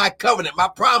establish my covenant, my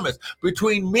promise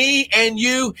between me and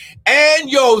you and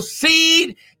your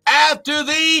seed after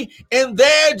thee in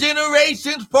their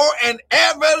generations, for an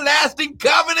everlasting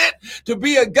covenant to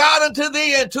be a God unto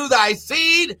thee and to thy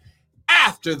seed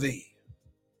after thee.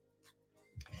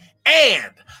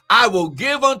 And I will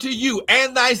give unto you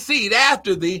and thy seed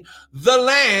after thee the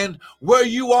land where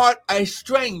you art a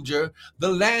stranger, the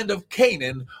land of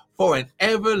Canaan, for an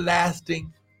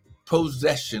everlasting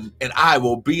possession, and I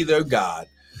will be their God.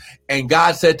 And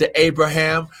God said to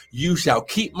Abraham, you shall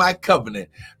keep my covenant.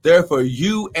 Therefore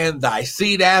you and thy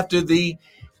seed after thee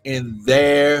in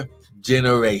their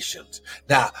generations.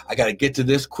 Now, I got to get to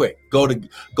this quick. Go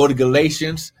to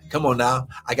Galatians. Come on now.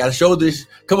 I got to show this.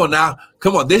 Come on now.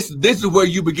 Come on. This is where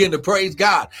you begin to praise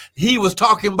God. He was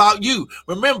talking about you.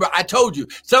 Remember, I told you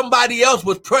somebody else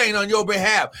was praying on your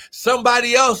behalf.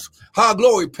 Somebody else,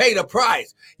 glory, paid a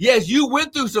price. Yes, you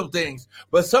went through some things,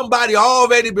 but somebody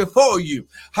already before you,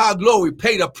 glory,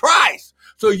 paid a price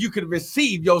so you could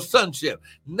receive your sonship.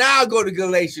 Now go to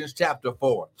Galatians chapter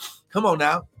 4. Come on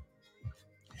now.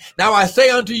 Now I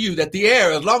say unto you that the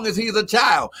heir, as long as he is a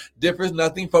child, differs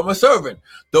nothing from a servant,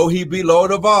 though he be Lord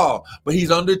of all, but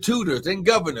he's under tutors and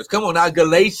governors. Come on now,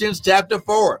 Galatians chapter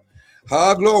 4.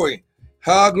 Glory.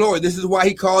 Glory. This is why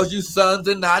he calls you sons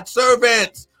and not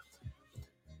servants.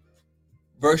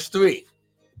 Verse 3.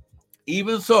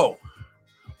 Even so,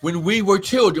 when we were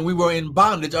children, we were in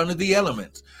bondage under the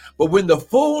elements. But when the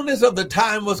fullness of the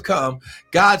time was come,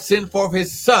 God sent forth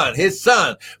his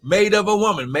son, made of a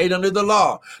woman, made under the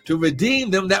law, to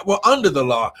redeem them that were under the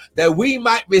law, that we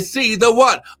might receive the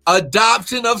what?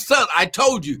 Adoption of son. I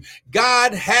told you,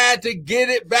 God had to get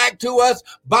it back to us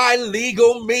by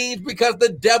legal means because the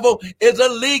devil is a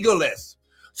legalist.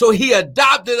 So he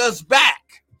adopted us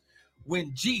back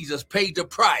when Jesus paid the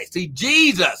price. See,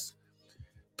 Jesus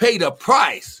paid a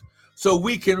price so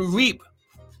we can reap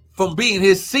from being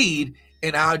his seed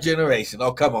in our generation.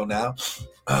 Oh, come on now.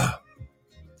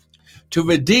 To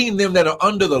redeem them that are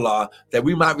under the law, that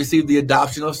we might receive the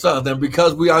adoption of sons. And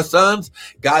because we are sons,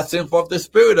 God sent forth the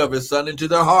spirit of his son into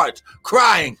their hearts,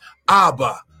 crying,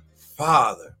 Abba,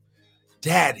 Father,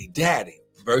 Daddy, Daddy.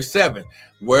 Verse 7,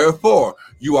 wherefore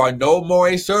you are no more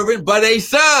a servant, but a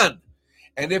son.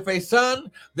 And if a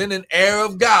son, then an heir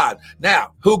of God.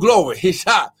 Now, who glory?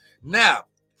 Hishah. Now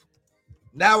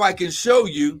I can show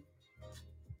you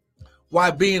why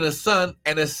being a son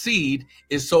and a seed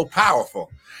is so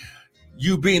powerful.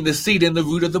 You being the seed and the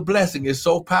root of the blessing is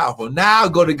so powerful. Now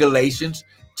go to Galatians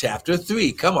chapter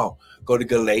 3. Come on. Go to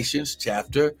Galatians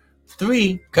chapter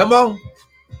 3. Come on.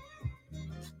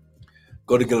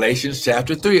 Go to Galatians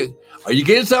chapter 3. Are you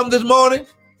getting something this morning?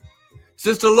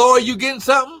 Sister Laura, you getting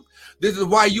something? This is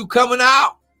why you coming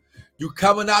out. You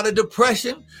coming out of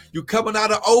depression. You coming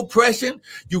out of oppression.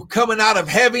 You coming out of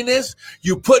heaviness.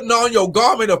 You putting on your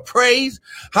garment of praise.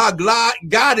 How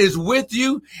God is with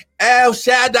you. El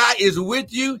Shaddai is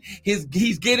with you.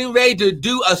 He's getting ready to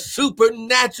do a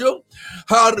supernatural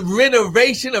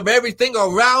renovation of everything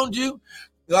around you.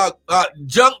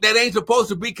 Junk that ain't supposed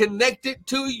to be connected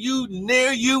to you,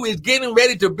 near you, is getting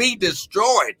ready to be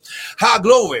destroyed. High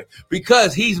glory,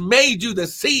 because he's made you the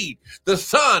seed, the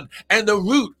son, and the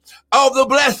root of the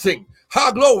blessing.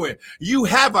 High glory. You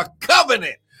have a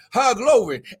covenant. High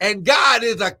glory. And God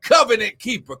is a covenant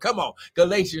keeper. Come on.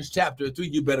 Galatians chapter 3.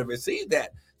 You better receive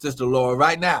that, Sister Laura,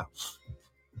 right now.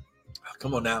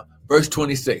 Come on now. Verse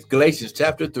 26. Galatians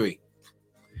chapter 3.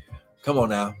 Come on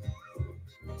now.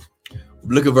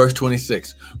 Look at verse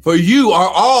 26. For you are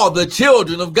all the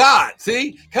children of God.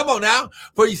 See? Come on now.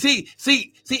 For you see,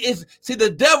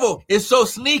 the devil is so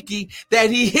sneaky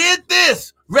that he hid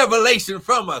this revelation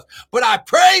from us. But I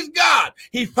praise God.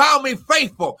 He found me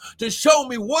faithful to show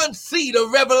me one seed of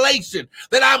revelation,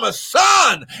 that I'm a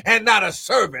son and not a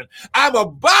servant. I'm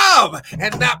above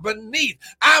and not beneath.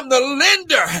 I'm the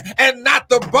lender and not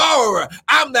the borrower.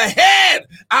 I'm the head.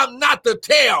 I'm not the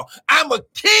tail. I'm a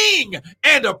king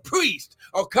and a priest.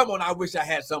 Oh, come on. I wish I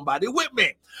had somebody with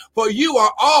me. For you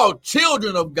are all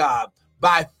children of God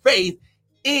by faith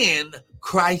in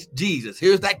Christ Jesus.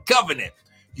 Here's that covenant.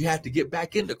 You have to get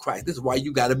back into Christ. This is why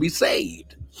you got to be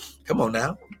saved. Come on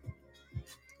now.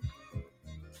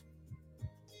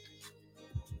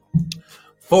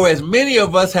 For as many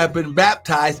of us have been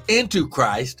baptized into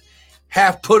Christ,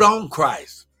 have put on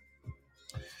Christ.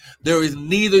 There is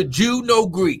neither Jew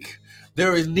nor Greek.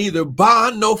 There is neither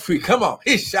bond nor free. Come on.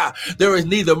 There is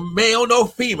neither male nor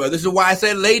female. This is why I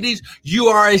said, ladies, you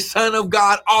are a son of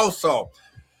God also.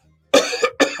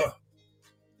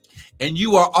 And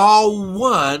you are all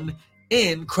one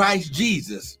in Christ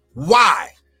Jesus. Why?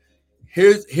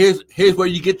 Here's where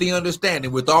you get the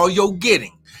understanding. With all your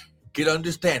getting, get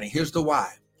understanding. Here's the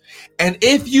why. And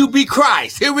if you be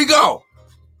Christ, here we go.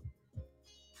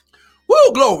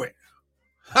 Woo, glory.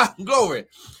 Glory.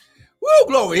 Woo,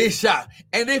 glory.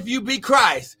 And if you be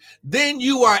Christ, then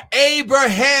you are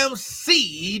Abraham's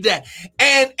seed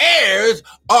and heirs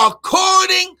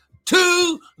according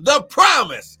to the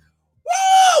promise.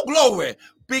 Woo, glory.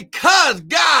 Because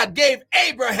God gave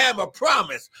Abraham a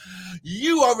promise,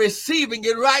 you are receiving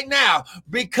it right now.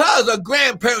 Because a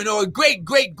grandparent or a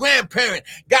great-great-grandparent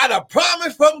got a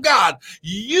promise from God,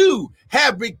 you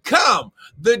have become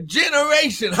the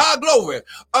generation, glory,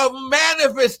 of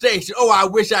manifestation. Oh, I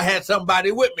wish I had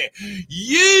somebody with me.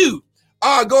 You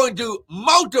are going to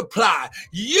multiply.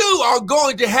 You are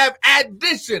going to have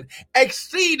addition,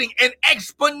 exceeding, and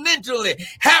exponentially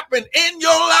happen in your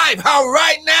life.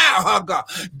 Right now,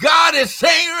 God is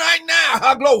saying right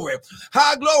now, glory,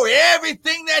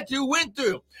 everything that you went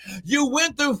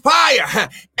through fire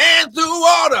and through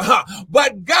water,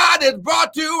 but God has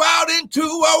brought you out into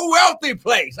a wealthy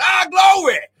place.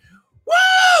 Glory.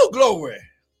 Woo, glory.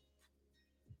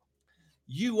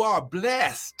 You are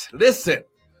blessed. Listen.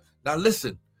 Now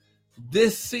listen,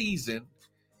 this season,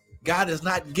 God is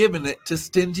not giving it to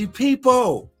stingy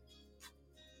people.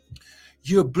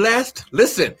 You're blessed,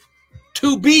 listen,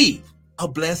 to be a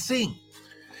blessing.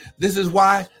 This is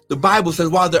why the Bible says,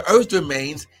 while the earth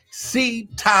remains,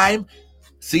 seed time,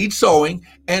 seed sowing,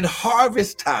 and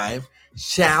harvest time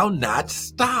shall not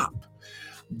stop.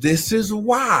 This is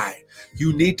why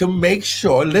you need to make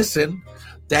sure, listen,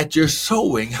 that you're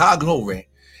sowing, high glory,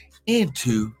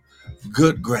 into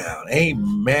good ground.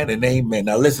 Amen and amen.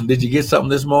 Now listen, did you get something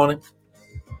this morning?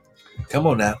 Come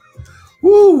on now.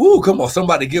 Woo, woo, come on.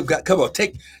 Somebody give God, come on,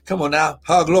 come on now.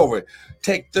 High glory.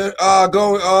 Take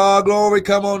glory.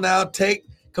 Come on now. Take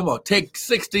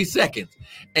 60 seconds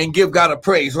and give God a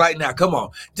praise right now. Come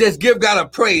on. Just give God a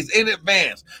praise in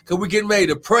advance. Because we're getting ready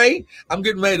to pray. I'm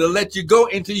getting ready to let you go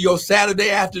into your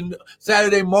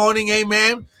Saturday morning.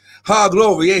 Amen. Ha,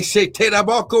 glory.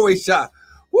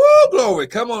 Woo, glory.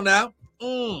 Come on now.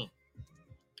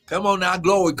 Come on now.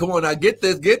 Glory. Come on now. Get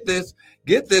this.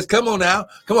 Come on now.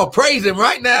 Come on. Praise him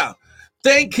right now.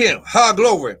 Thank him. Ha,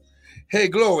 glory. Hey,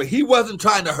 glory. He wasn't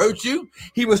trying to hurt you.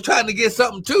 He was trying to get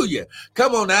something to you.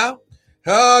 Come on now.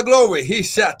 Glory. He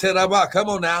shot to the bar. Come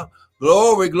on now.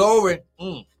 Glory. Woo,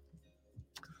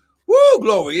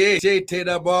 glory.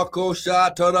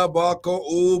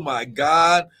 Oh, my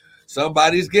God.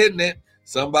 Somebody's getting it.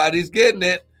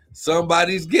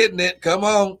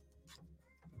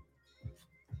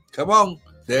 Come on.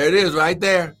 There it is right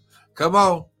there. Come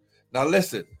on. Now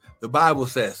listen. The Bible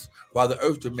says, while the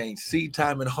earth remains, seed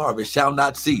time and harvest shall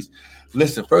not cease.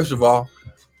 Listen, first of all,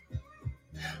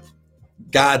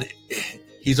 God,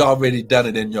 he's already done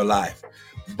it in your life,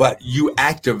 but you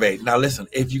activate. Now listen,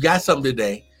 if you got something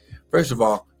today, first of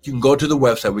all, you can go to the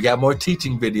website. We got more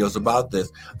teaching videos about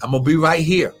this. I'm going to be right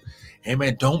here.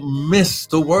 Amen. Don't miss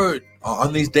the word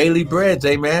on these daily breads.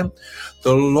 Amen.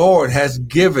 The Lord has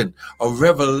given a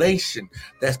revelation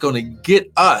that's going to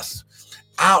get us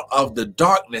out of the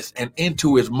darkness and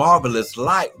into his marvelous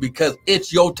light, because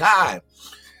it's your time.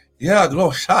 Yeah,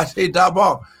 glory.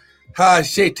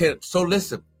 So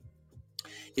listen,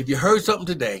 if you heard something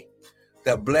today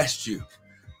that blessed you,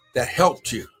 that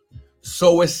helped you,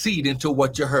 sow a seed into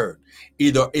what you heard.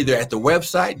 Either at the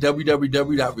website,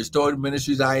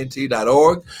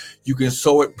 www.restoredministriesint.org. You can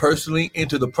sow it personally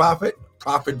into the Prophet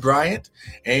Bryant.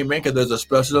 Amen. Because there's a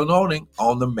special anointing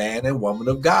on the man and woman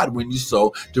of God when you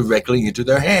sow directly into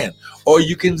their hand. Or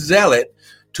you can zell it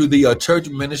to the church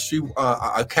ministry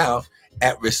account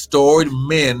at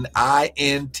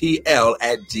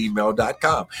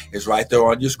restoredmenintl@gmail.com. It's right there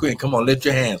on your screen. Come on, lift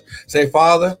your hands. Say,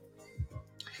 Father,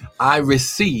 I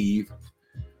receive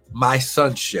my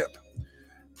sonship.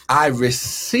 I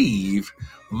receive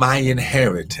my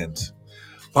inheritance.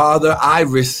 Father, I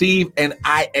receive and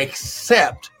I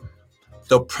accept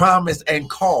the promise and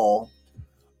call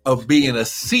of being a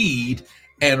seed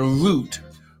and root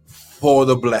for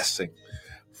the blessing.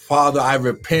 Father, I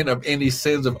repent of any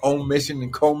sins of omission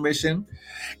and commission,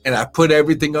 and I put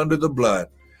everything under the blood.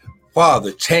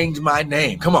 Father, change my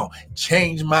name. Come on,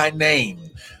 change my name.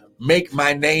 Make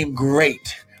my name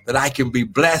great, that I can be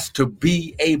blessed to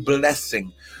be a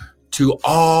blessing to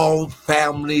all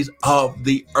families of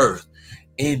the earth.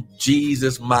 In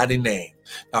Jesus' mighty name.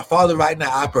 Now, Father, right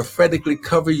now, I prophetically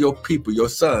cover your people, your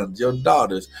sons, your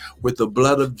daughters, with the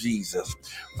blood of Jesus.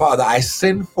 Father, I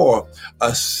send forth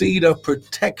a seed of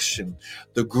protection,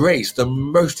 the grace, the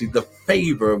mercy, the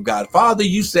favor of God. Father,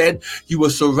 you said you will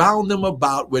surround them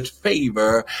about with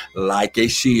favor like a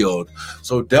shield.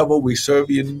 So, devil, we serve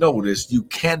you notice. You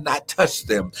cannot touch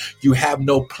them. You have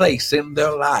no place in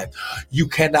their life. You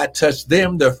cannot touch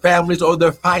them, their families, or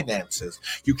their finances.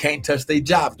 You can't touch their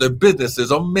jobs, their businesses,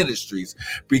 or ministries,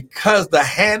 because the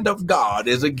hand of God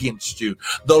is against you.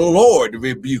 The Lord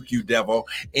rebuke you, devil,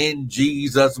 in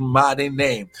Jesus' mighty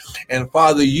name. And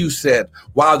Father, you said,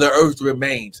 while the earth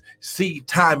remains, seed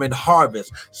time and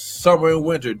harvest, summer and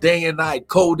winter, day and night,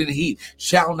 cold and heat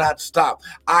shall not stop.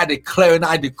 I declare and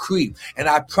I decree and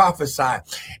I prophesy,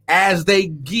 as they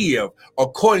give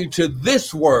according to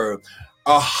this word,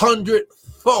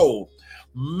 100-fold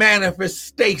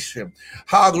manifestation.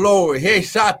 How glory. Hey,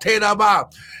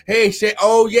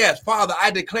 oh yes, Father,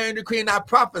 I declare and decree and I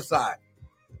prophesy.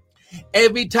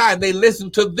 Every time they listen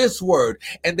to this word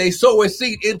and they sow a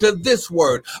seed into this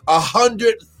word,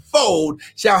 100-fold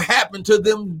shall happen to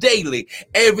them daily.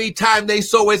 Every time they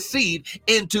sow a seed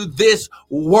into this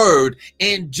word,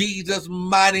 in Jesus'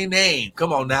 mighty name.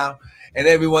 Come on now. And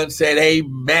everyone said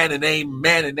amen and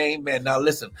amen and amen. Now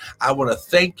listen, I want to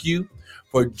thank you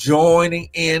for joining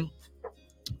in.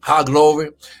 How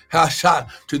glory, how shout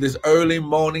to this early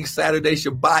morning Saturday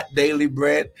Shabbat daily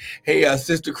bread. Hey,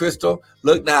 Sister Crystal,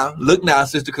 look now,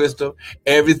 Sister Crystal.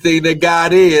 Everything that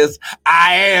God is,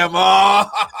 I am. Glory,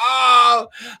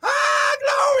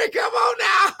 come on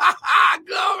now.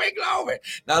 Glory.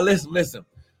 Now listen.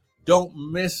 Don't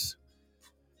miss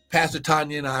Pastor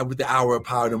Tanya and I with the Hour of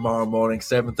Power tomorrow morning,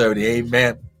 7:30.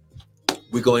 Amen.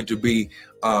 We're going to be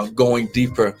going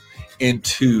deeper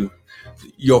into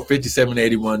your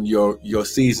 5781, your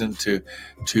season to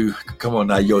come on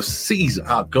now, your season,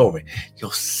 glory,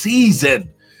 your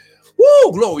season,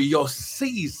 woo, glory, your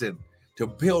season to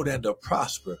build and to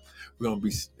prosper.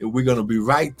 We're gonna be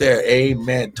right there,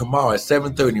 amen, tomorrow at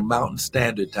 7:30 Mountain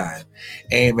Standard Time.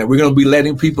 Amen. We're gonna be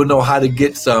letting people know how to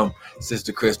get some,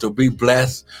 Sister Crystal. Be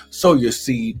blessed, sow your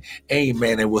seed,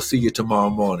 amen, and we'll see you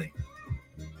tomorrow morning.